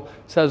terrible,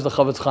 says the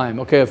Chavetz Chaim.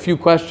 Okay, a few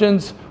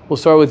questions. We'll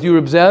start with you,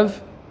 Reb Zev.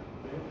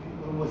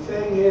 We're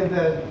saying here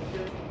that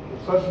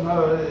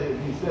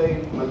if you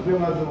say my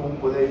grandmother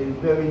was a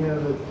very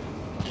nervous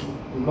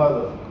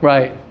mother.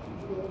 Right.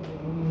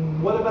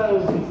 What about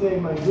if you say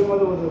my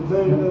grandmother was a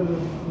very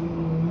nervous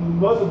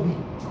mother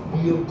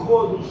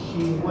because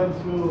she went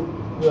through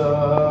the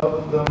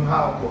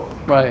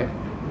Holocaust? Right.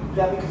 Is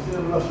that be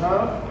considered Rosh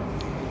Hashanah?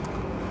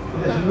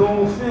 That's a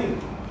normal thing.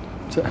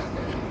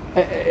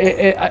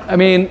 I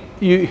mean,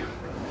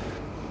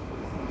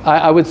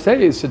 I would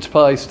say it's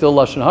probably still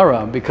Lashon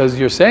Hara, because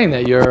you're saying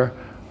that you're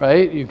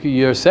right.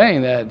 You're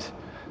saying that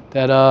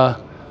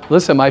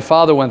listen, my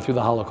father went through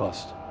the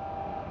Holocaust,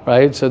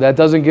 right? So that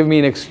doesn't give me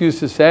an excuse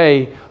to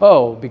say,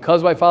 oh,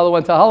 because my father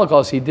went to the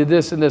Holocaust, he did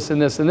this and this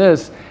and this and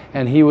this,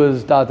 and he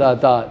was ... That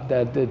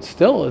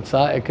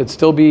it could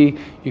still be.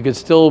 You could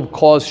still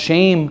cause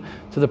shame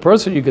to the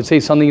person. You could say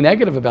something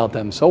negative about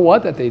them. So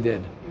what that they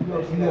did?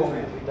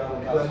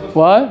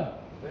 What?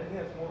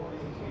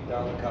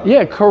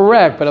 Yeah,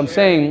 correct. But I'm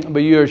saying, but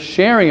you're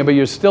sharing it, but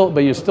you're still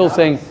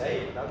saying,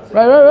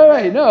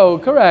 right. No,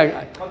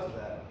 correct.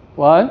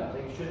 What?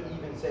 You shouldn't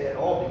even say at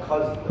all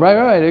because of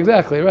Right,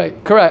 exactly, right.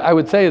 Correct. I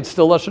would say it's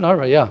still Lashon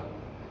Hara, yeah.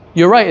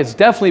 You're right. It's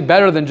definitely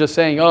better than just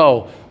saying,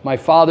 oh, my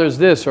father's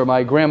this or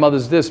my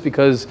grandmother's this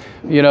because,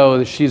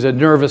 she's a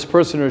nervous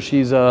person or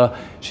she's got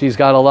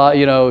a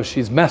lot,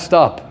 she's messed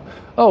up.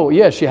 Oh,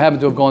 yeah, she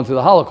happened to have gone through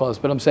the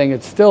Holocaust, but I'm saying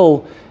it's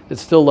still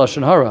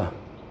Lashon Hara.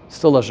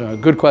 Still Lashon Hara.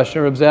 Good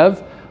question, Reb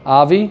Zev.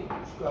 Avi?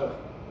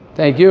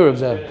 Thank you, Reb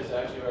Zev. It's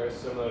actually very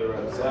similar to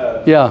Reb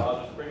Zev. Yeah.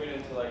 I'll just bring it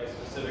into like a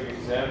specific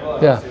example.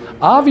 And Yeah. see what you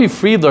Avi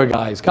Friedler,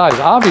 guys,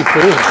 Avi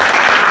Friedler.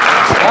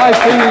 Guys,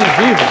 thinking he's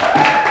Jesus.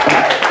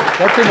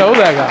 Get to know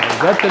that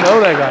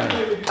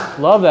guy.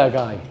 Love that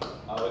guy.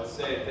 I would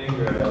say, thank you,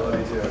 Rebbe, I love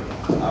you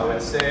too. I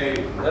would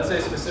say, let's say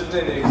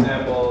specifically the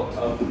example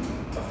of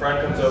a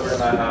friend comes over to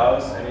my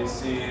house and he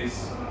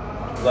sees,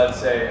 let's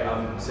say,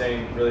 I'm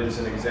saying really just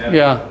an example,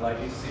 Yeah. like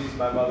he sees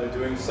my mother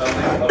doing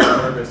something of a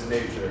nervous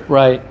nature.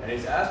 Right. And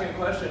he's asking a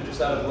question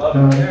just out of love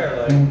and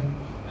care, like,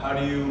 how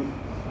do you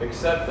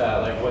accept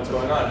that? Like, what's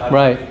going on? How does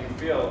Right. it make you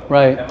feel?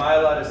 Right. Am I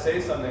allowed to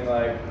say something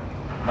like,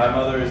 my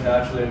mother is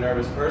naturally a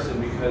nervous person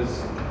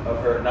because of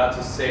her, not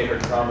to say her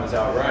traumas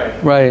outright.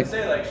 Right.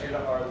 Say like she had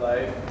a hard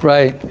life.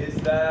 Right. Is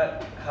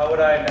that, how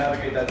would I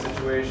navigate that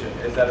situation?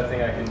 Is that a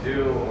thing I can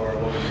do, or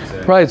what would you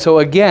say? Right. So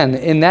again,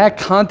 in that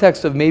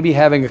context of maybe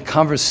having a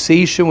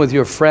conversation with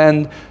your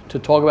friend to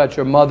talk about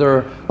your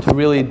mother, to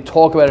really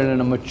talk about it in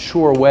a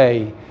mature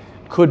way,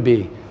 could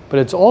be. But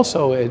it's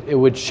also it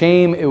would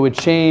shame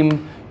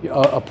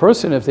a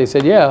person if they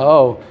said,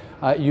 yeah,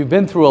 you've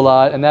been through a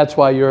lot, and that's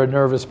why you're a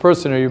nervous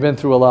person, or you've been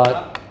through a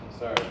lot.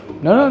 Sorry.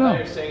 No.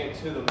 You're saying it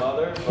to the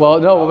mother. Well,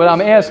 no, but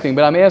I'm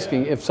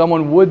asking if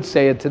someone would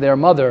say it to their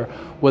mother,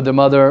 would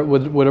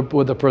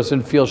the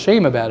person feel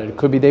shame about it? It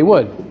could be they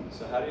would.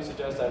 So how do you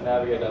suggest I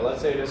navigate that?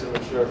 Let's say it is a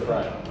mature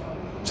friend.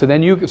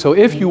 So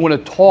if you want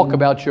to talk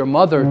about your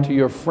mother to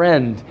your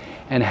friend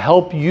and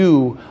help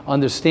you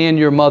understand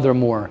your mother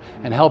more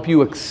and help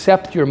you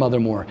accept your mother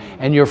more,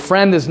 and your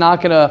friend is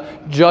not going to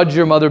judge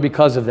your mother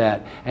because of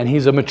that, and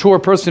he's a mature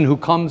person who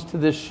comes to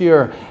this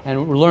shir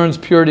and learns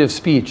purity of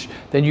speech,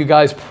 then you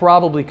guys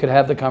probably could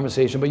have the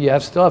conversation, but you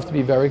still have to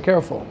be very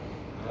careful.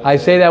 I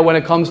say that when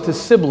it comes to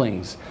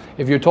siblings.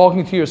 If you're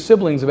talking to your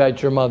siblings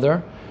about your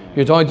mother,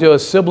 you're talking to a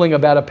sibling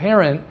about a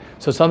parent,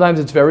 so sometimes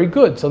it's very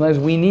good. Sometimes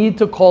we need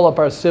to call up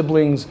our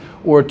siblings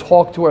or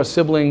talk to our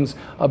siblings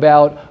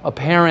about a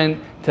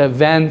parent, to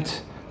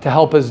vent, to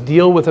help us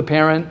deal with a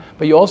parent.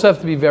 But you also have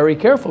to be very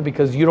careful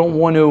because you don't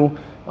want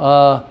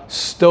to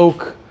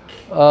stoke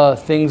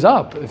things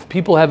up. If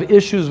people have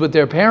issues with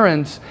their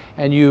parents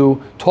and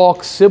you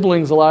talk,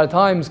 siblings a lot of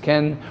times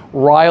can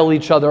rile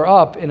each other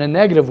up in a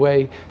negative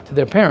way to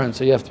their parents.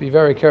 So you have to be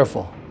very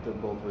careful.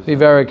 Be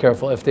very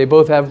careful. If they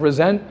both have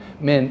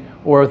resentment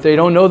or if they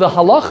don't know the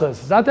halachas,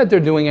 it's not that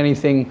they're doing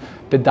anything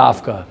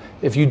bedafka.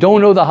 If you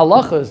don't know the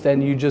halachas, then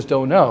you just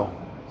don't know.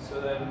 So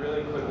then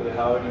really quickly,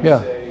 how would you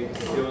say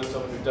to deal with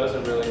someone who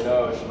doesn't really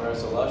know Shemer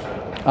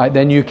Salashon?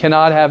 Then you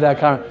cannot have that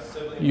kind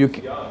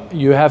of...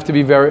 You have to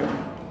be very...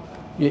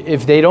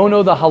 If they don't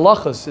know the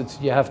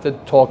halachas, you have to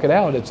talk it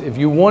out. If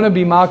you want to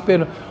be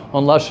makbid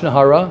on Lashon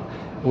Hara,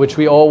 which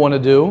we all want to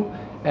do,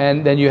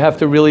 and then you have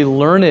to really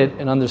learn it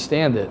and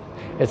understand it.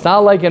 It's not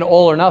like an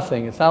all or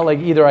nothing. It's not like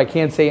either I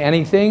can't say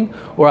anything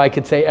or I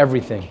could say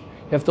everything.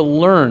 You have to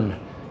learn.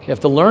 You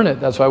have to learn it.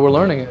 That's why we're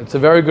learning it. It's a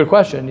very good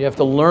question. You have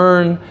to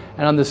learn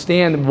and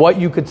understand what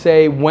you could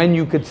say, when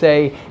you could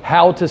say,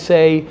 how to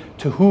say,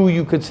 to who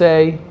you could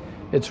say.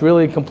 It's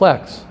really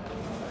complex.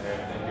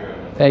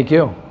 Thank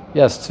you.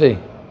 Yes,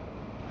 Tzvi.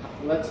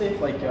 Let's say if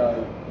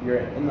you're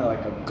in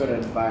a good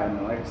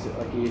environment, like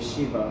a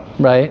yeshiva,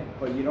 right?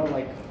 But you don't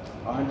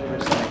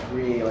 100%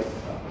 agree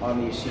on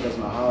the yeshiva's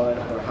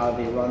mahalach or how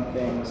they run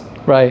things,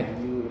 right?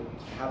 And you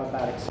have a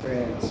bad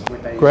experience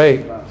with that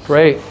yeshiva.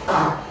 Great.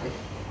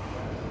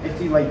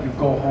 If you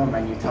go home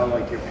and you tell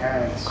your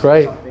parents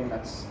something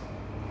that's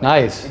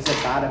nice. Is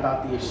it bad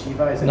about the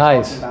yeshiva? Is it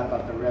nice. Talking bad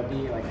about the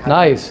rebbe? How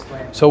nice.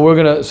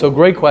 So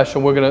great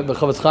question. The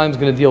Chavetz Chaim is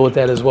gonna deal with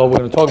that as well. We're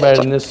gonna talk about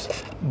it in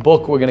this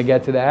book. We're gonna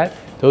get to that.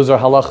 Those are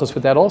halachas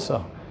with that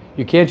also.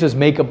 You can't just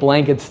make a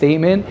blanket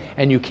statement,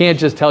 and you can't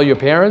just tell your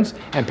parents,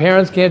 and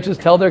parents can't just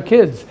tell their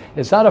kids.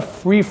 It's not a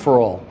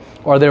free-for-all.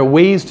 Are there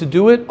ways to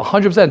do it?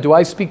 100%. Do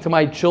I speak to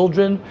my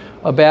children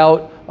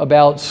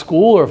about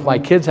school, or if my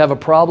kids have a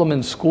problem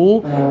in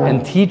school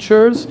and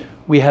teachers?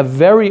 We have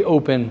very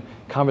open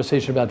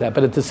conversation about that.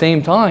 But at the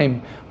same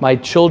time, my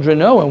children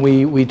know, and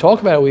we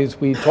talk about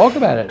it. We talk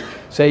about it.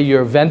 Say,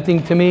 you're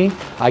venting to me.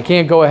 I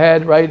can't go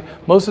ahead, right?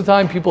 Most of the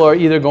time, people are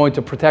either going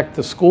to protect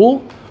the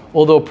school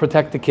or they'll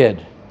protect the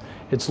kid.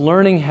 It's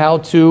learning how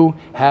to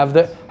have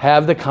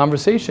the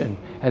conversation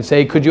and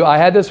say, I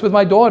had this with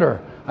my daughter.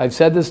 I've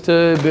said this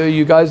to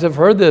you guys have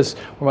heard this,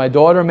 where my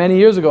daughter many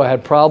years ago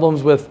had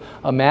problems with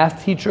a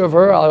math teacher of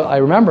her, I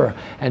remember,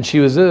 and she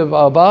was and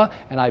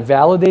I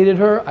validated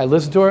her, I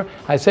listened to her,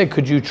 I said,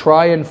 could you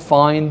try and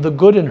find the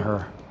good in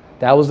her?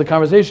 That was the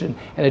conversation,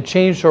 and it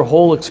changed her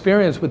whole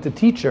experience with the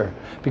teacher,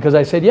 because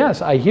I said,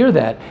 yes, I hear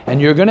that,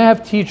 and you're going to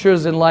have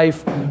teachers in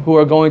life who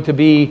are going to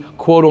be,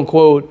 quote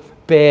unquote,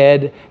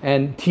 bad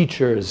and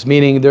teachers,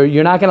 meaning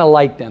you're not going to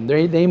like them.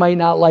 They might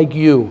not like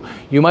you.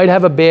 You might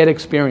have a bad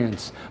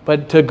experience.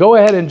 But to go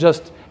ahead and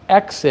just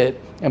exit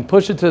and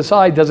push it to the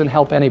side doesn't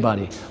help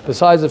anybody,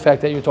 besides the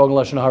fact that you're talking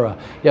Lashon Hara.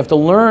 You have to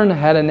learn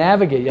how to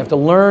navigate. You have to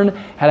learn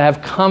how to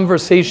have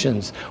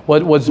conversations.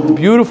 What's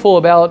beautiful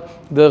about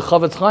the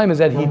Chavetz Chaim is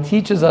that he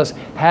teaches us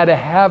how to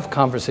have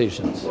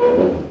conversations.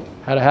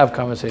 How to have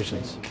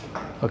conversations.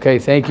 Okay,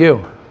 thank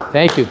you.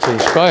 Thank you,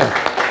 Tzvi.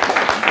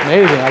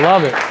 Amazing, I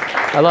love it.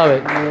 I love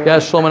it.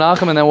 Yes, Shlomo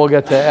Nachum, and then we'll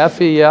get to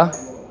Effie, yeah?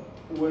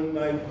 When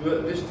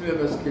there's three of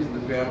us kids in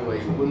the family,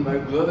 when my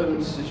brother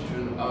and sister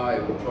and I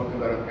were talking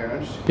about our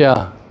parents,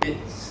 yeah, it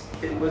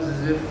was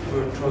as if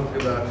we were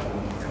talking about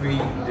three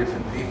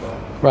different people.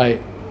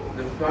 Right.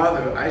 The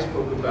father I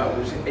spoke about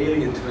was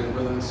alien to my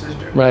brother and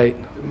sister.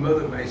 Right. The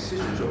mother my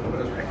sister talked about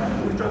was like, what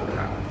are you talking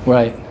about?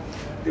 Right.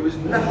 There was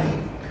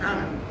nothing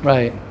common.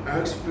 Right.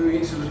 Our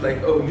experience was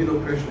like, oh, you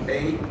know person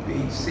A,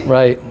 B, C.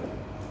 Right.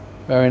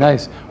 Very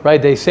nice.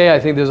 Right, they say, I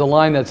think there's a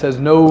line that says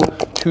no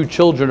two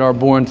children are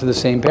born to the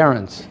same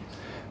parents,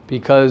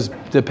 because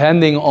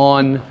depending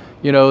on,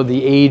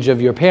 the age of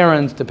your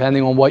parents,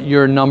 depending on what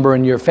your number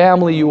in your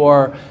family you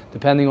are,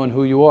 depending on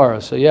who you are.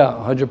 So yeah,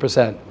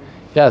 100%.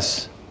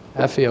 Yes,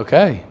 Effie,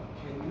 okay.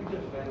 Can you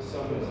defend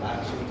someone's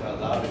actions out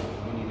loud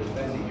when you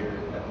defend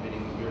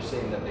it, you're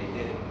saying that they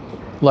did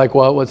it? Like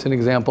what? What's an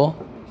example?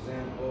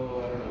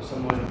 Example, I don't know,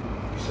 someone,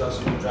 you saw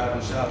someone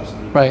driving shops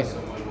and you right.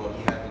 someone, well,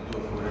 he had to do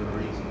it for whatever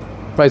reason.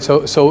 Right,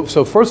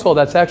 so first of all,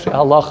 that's actually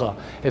halacha.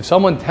 If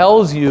someone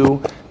tells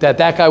you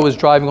that guy was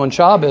driving on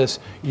Shabbos,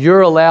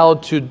 you're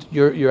allowed to,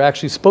 you're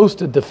actually supposed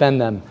to defend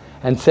them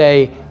and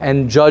say,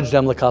 and judge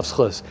them l'kaf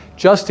zchus.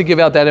 Just to give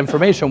out that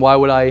information, why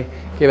would I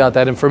give out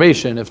that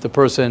information if the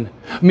person,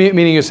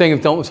 meaning you're saying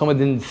if someone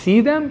didn't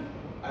see them?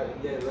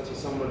 Yeah, let's say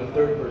someone, a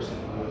third person.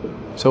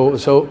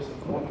 So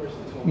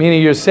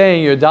meaning you're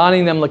saying you're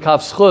donning them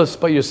l'kaf zchus,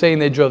 but you're saying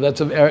they drove. That's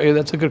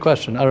a good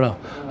question. I don't know.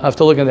 I have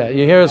to look at that.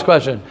 You hear his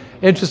question.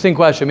 Interesting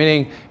question.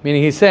 Meaning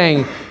he's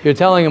saying you're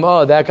telling him,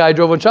 oh, that guy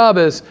drove on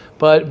Shabbos,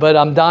 but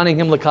I'm donning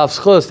him l'kaf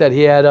zchus that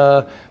he had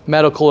a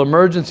medical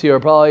emergency, or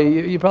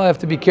you probably have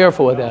to be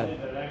careful with that.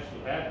 That it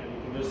actually happened.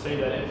 You can just say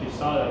that if you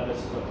saw that, this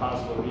is a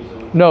possible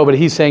reason. No, but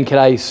he's saying, could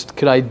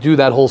I do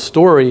that whole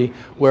story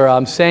where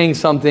I'm saying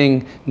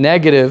something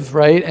negative,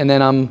 right, and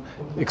then I'm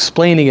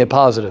explaining it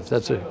positive?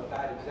 That's it.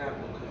 Bad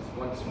example,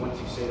 because once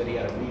you say that he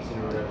had a reason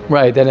or whatever.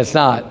 Right, then it's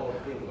not.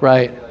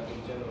 Right. Like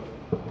in general,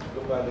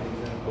 go by the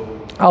example.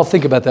 I'll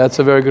think about that. That's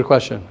a very good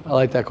question. I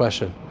like that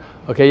question.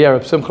 Okay, yeah,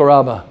 Reb Simcha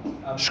Rabba.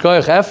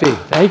 Shkoyach Efi.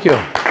 Thank you.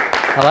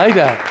 I like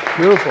that.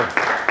 Beautiful.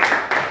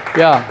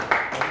 Yeah.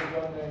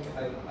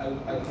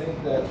 I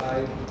think that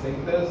I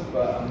think this,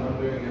 but I'm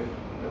wondering if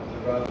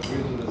the Rav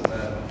agrees with this.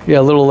 That Yeah,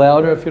 a little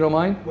louder if you don't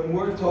mind. when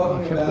we're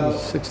talking can't believe about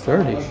it's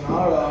 6:30. Lashon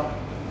Hara,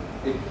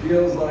 it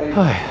feels like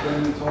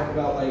when we talk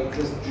about like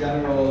just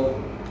general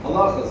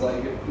halachas,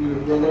 like if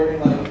we're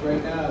learning like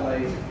right now,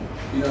 like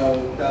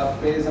the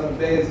Beis on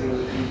Beis,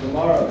 in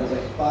Gemara, there's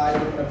like 5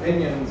 different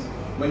opinions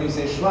when you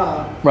say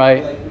Shema.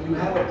 Right. Like when you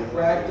have a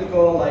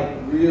practical, like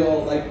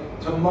real, like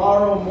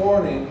tomorrow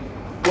morning,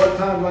 what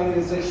time do I need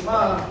to say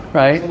Shema?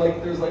 Right. So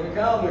like there's like a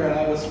calendar and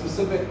I have a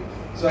specific.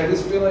 So I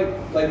just feel like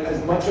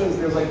as much as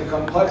there's like the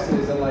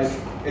complexities and like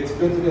it's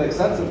good to be like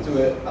sensitive to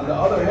it. On the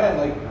other hand,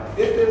 like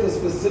if there's a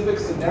specific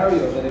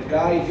scenario that a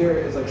guy here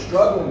is like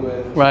struggling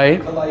with,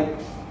 Right. to, like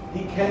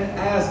he can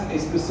ask a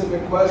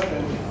specific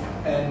question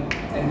and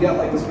get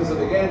like a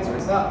specific answer.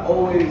 It's not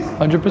always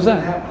 100%. It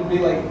doesn't have to be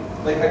like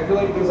I feel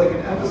like there's like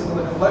an emphasis on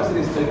the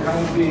complexities to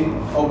kind of be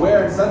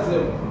aware and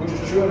sensitive, which is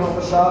true in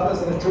Hofesh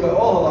Shabbos and it's true by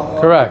all halacha.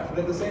 Correct. But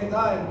at the same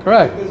time,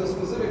 Correct. if there's a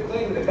specific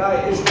thing that a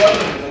guy is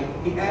struggling with, like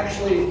he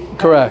actually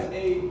Correct. has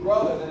a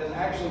brother that is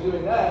actually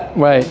doing that.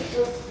 Right. He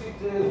should speak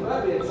to his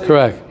Rebbe and say,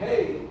 Correct.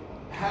 hey,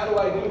 how do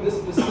I do this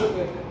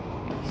specific?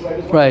 So I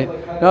just want Right. to,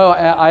 like, kind No, of-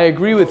 I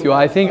agree with you.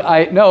 I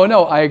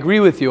agree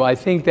with you. I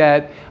think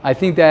that we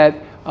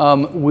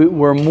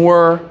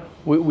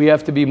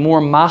have to be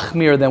more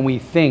machmir than we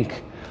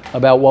think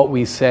about what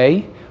we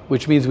say,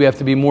 which means we have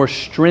to be more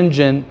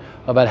stringent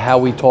about how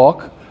we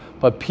talk.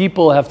 But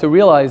people have to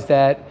realize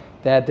that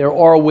there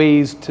are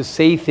ways to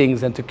say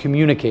things and to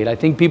communicate. I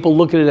think people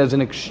look at it as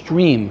an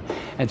extreme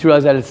and to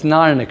realize that it's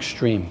not an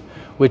extreme,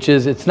 which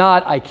is it's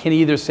not I can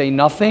either say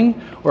nothing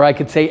or I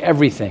could say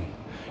everything.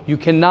 You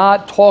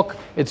cannot talk,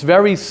 it's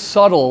very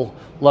subtle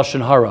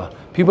Lashon Hara.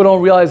 People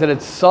don't realize that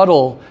it's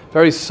subtle,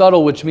 very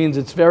subtle, which means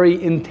it's very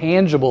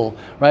intangible,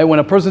 right? When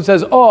a person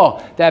says,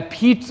 oh, that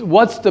pizza,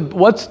 what's the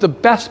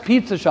best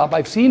pizza shop?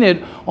 I've seen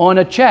it on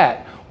a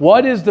chat.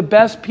 What is the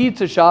best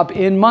pizza shop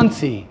in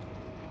Muncie?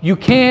 You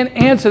can't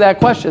answer that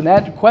question.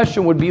 That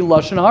question would be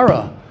Lashon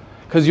Hara,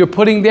 because you're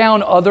putting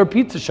down other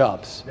pizza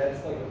shops.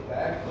 That's like a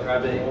fact.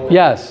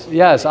 Yes.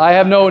 I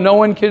have no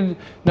one can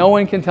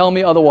tell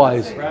me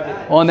otherwise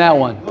on that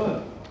one.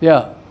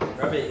 Yeah.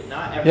 Rabbi,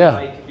 not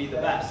everybody can be the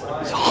best.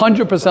 It's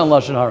 100%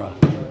 Lashon Hara.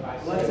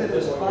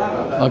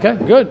 Okay,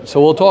 good.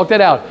 So we'll talk that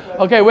out.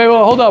 Okay, wait,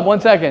 hold up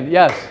 1 second.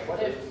 Yes. What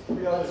if,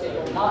 let's say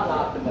you're not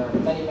knocking, there are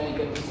many, many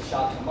good pizza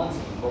shops in Muncie,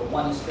 but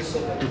one is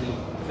specifically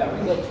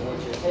very good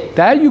towards your taste?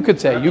 That you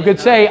could say. You could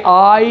say,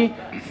 I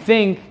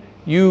think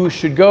you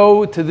should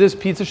go to this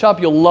pizza shop.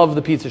 You'll love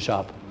the pizza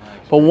shop.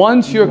 But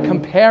once you're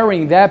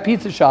comparing that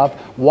pizza shop,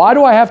 why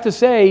do I have to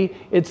say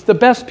it's the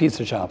best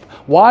pizza shop?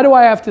 Why do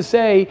I have to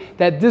say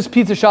that this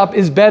pizza shop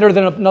is better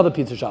than another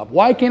pizza shop?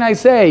 Why can't I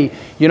say,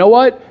 you know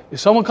what? If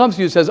someone comes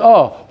to you and says,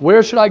 oh,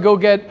 where should I go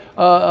get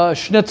a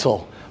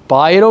schnitzel?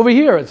 Buy it over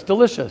here, it's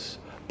delicious.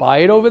 Buy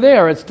it over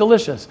there, it's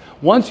delicious.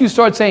 Once you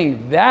start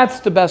saying that's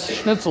the best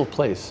schnitzel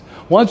place,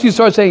 once you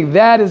start saying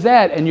that is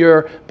that, and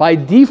you're by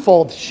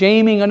default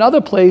shaming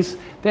another place,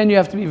 then you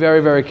have to be very,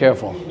 very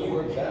careful.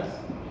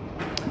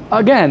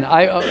 Again,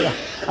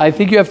 I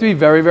think you have to be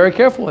very, very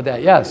careful with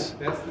that. Yes,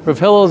 Rav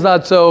Hillel is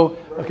not so.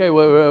 Okay,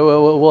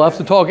 we'll have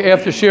to talk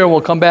after Shir, and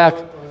we'll come back.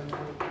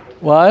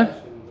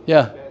 What?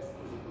 Yeah.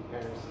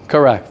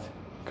 Correct.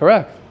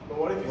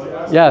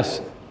 Yes.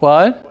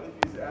 What?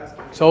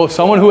 So if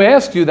someone who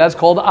asks you, that's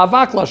called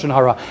avak lashon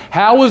hara.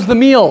 How was the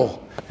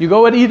meal? You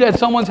go and eat at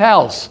someone's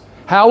house.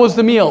 How was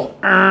the meal?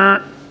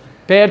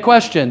 Bad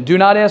question. Do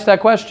not ask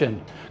that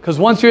question. Because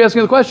once you're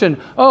asking the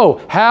question,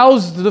 oh,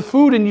 how's the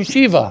food in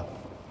yeshiva?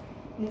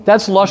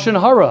 That's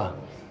lashon hara.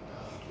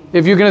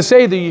 If you're going to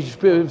say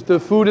the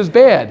food is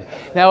bad.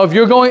 Now, if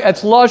you're going,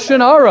 it's lashon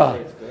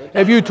hara.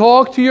 If you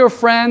talk to your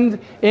friend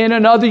in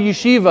another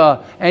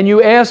yeshiva and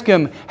you ask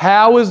him,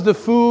 how is the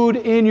food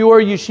in your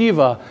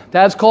yeshiva?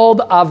 That's called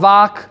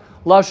avak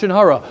lashon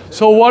hara.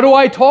 So what do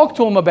I talk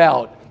to him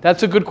about?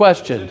 That's a good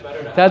question.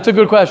 That's a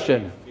good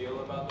question.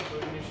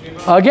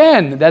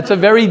 Again, that's a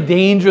very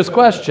dangerous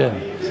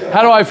question.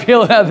 How do I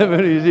feel about the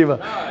yeshiva?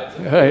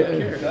 Right.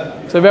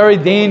 It's a very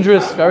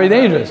dangerous, very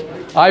dangerous.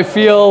 I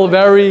feel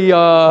very,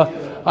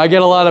 I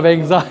get a lot of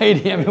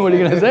anxiety. I mean, what are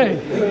you going to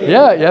say?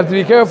 Yeah, you have to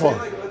be careful.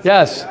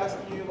 Yes.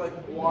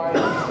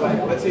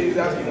 Let's say he's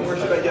asking, where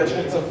should I get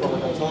pizza from?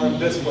 I'm telling him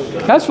this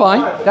place. That's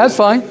fine. That's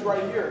fine.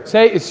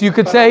 Say, so you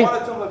could say,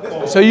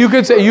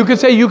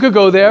 you could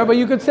go there, but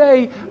you could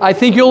say, I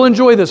think you'll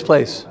enjoy this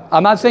place.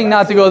 I'm not saying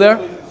not to go there.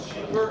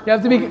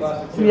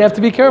 You have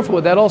to be careful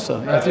with that also.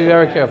 You have to be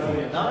very careful.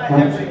 Not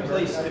every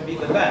place could be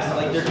the best.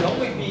 Like there can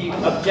only be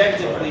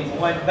objectively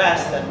one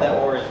best,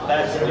 or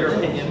that's in your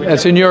opinion.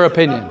 That's in your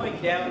opinion. Not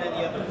putting down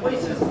any other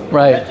places.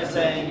 Right. That's just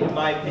saying, in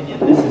my opinion,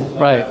 this is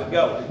where I would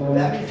go.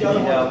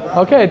 You know?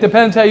 Okay, it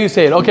depends how you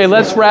say it. Okay,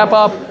 let's wrap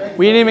up.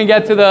 We didn't even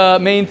get to the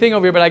main thing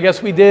over here, but I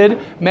guess we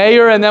did.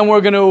 Mayor, and then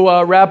we're going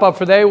to wrap up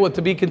for today with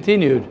to be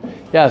continued.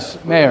 Yes,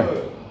 Mayor.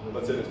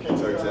 Let's say this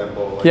pizza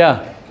example.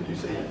 Yeah. Could you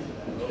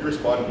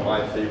respond to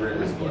my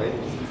favorite is blank?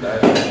 Is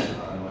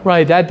that...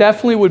 Right, that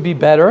definitely would be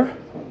better.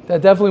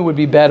 That definitely would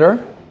be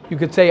better. You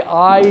could say,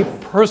 I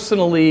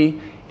personally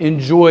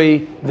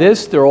enjoy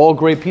this. They're all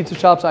great pizza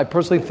shops. I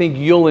personally think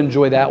you'll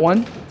enjoy that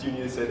one. Do you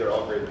need to say they're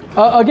all great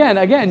pizza?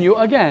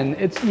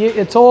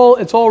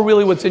 It's all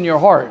really what's in your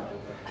heart.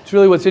 It's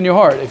really what's in your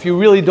heart. If you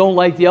really don't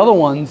like the other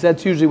ones,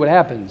 that's usually what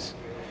happens.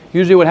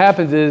 Usually what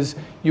happens is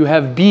you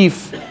have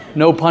beef,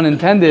 no pun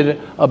intended,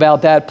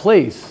 about that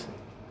place.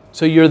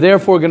 So you're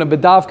therefore going to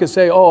bedavka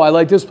say, oh, I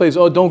like this place.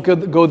 Oh, don't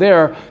go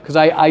there because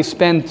I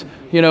spent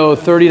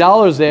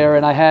 $30 there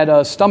and I had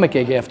a stomach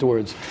ache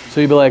afterwards.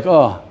 So you'd be like,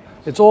 oh,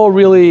 it's all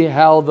really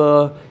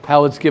how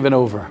it's given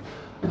over.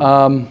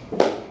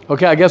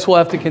 Okay, I guess we'll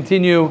have to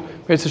continue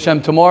Be'ez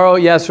Hashem tomorrow.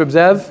 Yes, Reb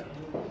Zev?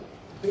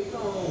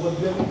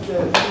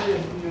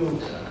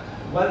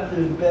 What's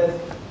the best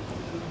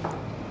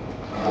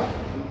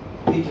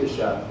pizza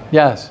shop?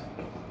 Yes.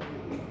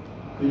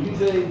 But you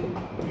say,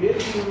 if you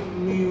ask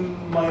me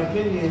my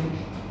opinion,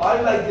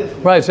 I like this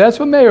one. Right, so that's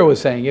what Meir was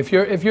saying. If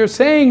you're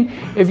saying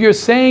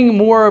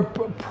more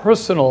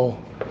personal,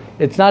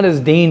 it's not as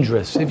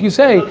dangerous. If you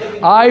say,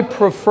 I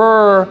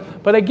prefer,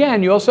 but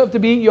again, you also have to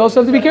be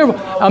careful.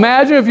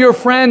 Imagine if your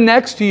friend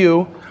next to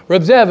you,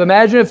 Reb Zev,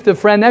 imagine if the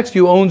friend next to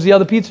you owns the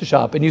other pizza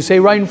shop and you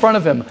say right in front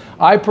of him,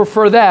 I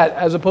prefer that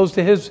as opposed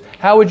to his,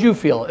 how would you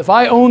feel? If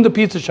I owned the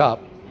pizza shop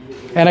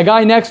and a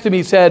guy next to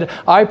me said,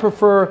 I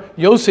prefer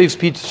Yosef's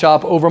pizza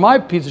shop over my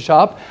pizza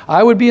shop,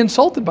 I would be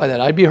insulted by that.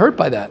 I'd be hurt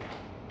by that.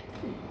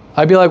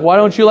 I'd be like, why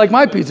don't you like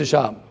my pizza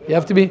shop? You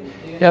have to be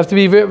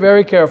very,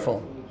 very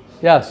careful.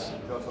 Yes? You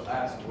could also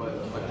ask if I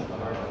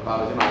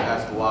was going to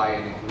ask why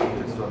and it can make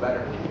your store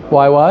better.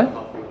 Why what?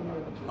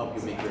 Help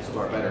you make your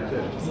store better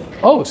too.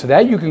 Oh, so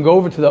that you can go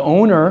over to the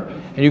owner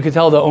and you can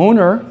tell the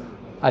owner,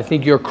 I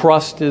think your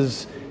crust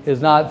is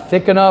not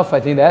thick enough. I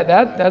think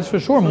that's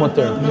for sure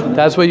mutter.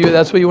 That's what you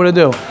want to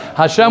do.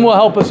 Hashem will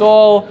help us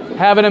all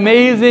have an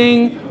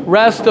amazing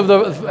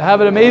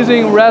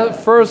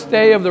first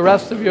day of the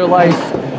rest of your life.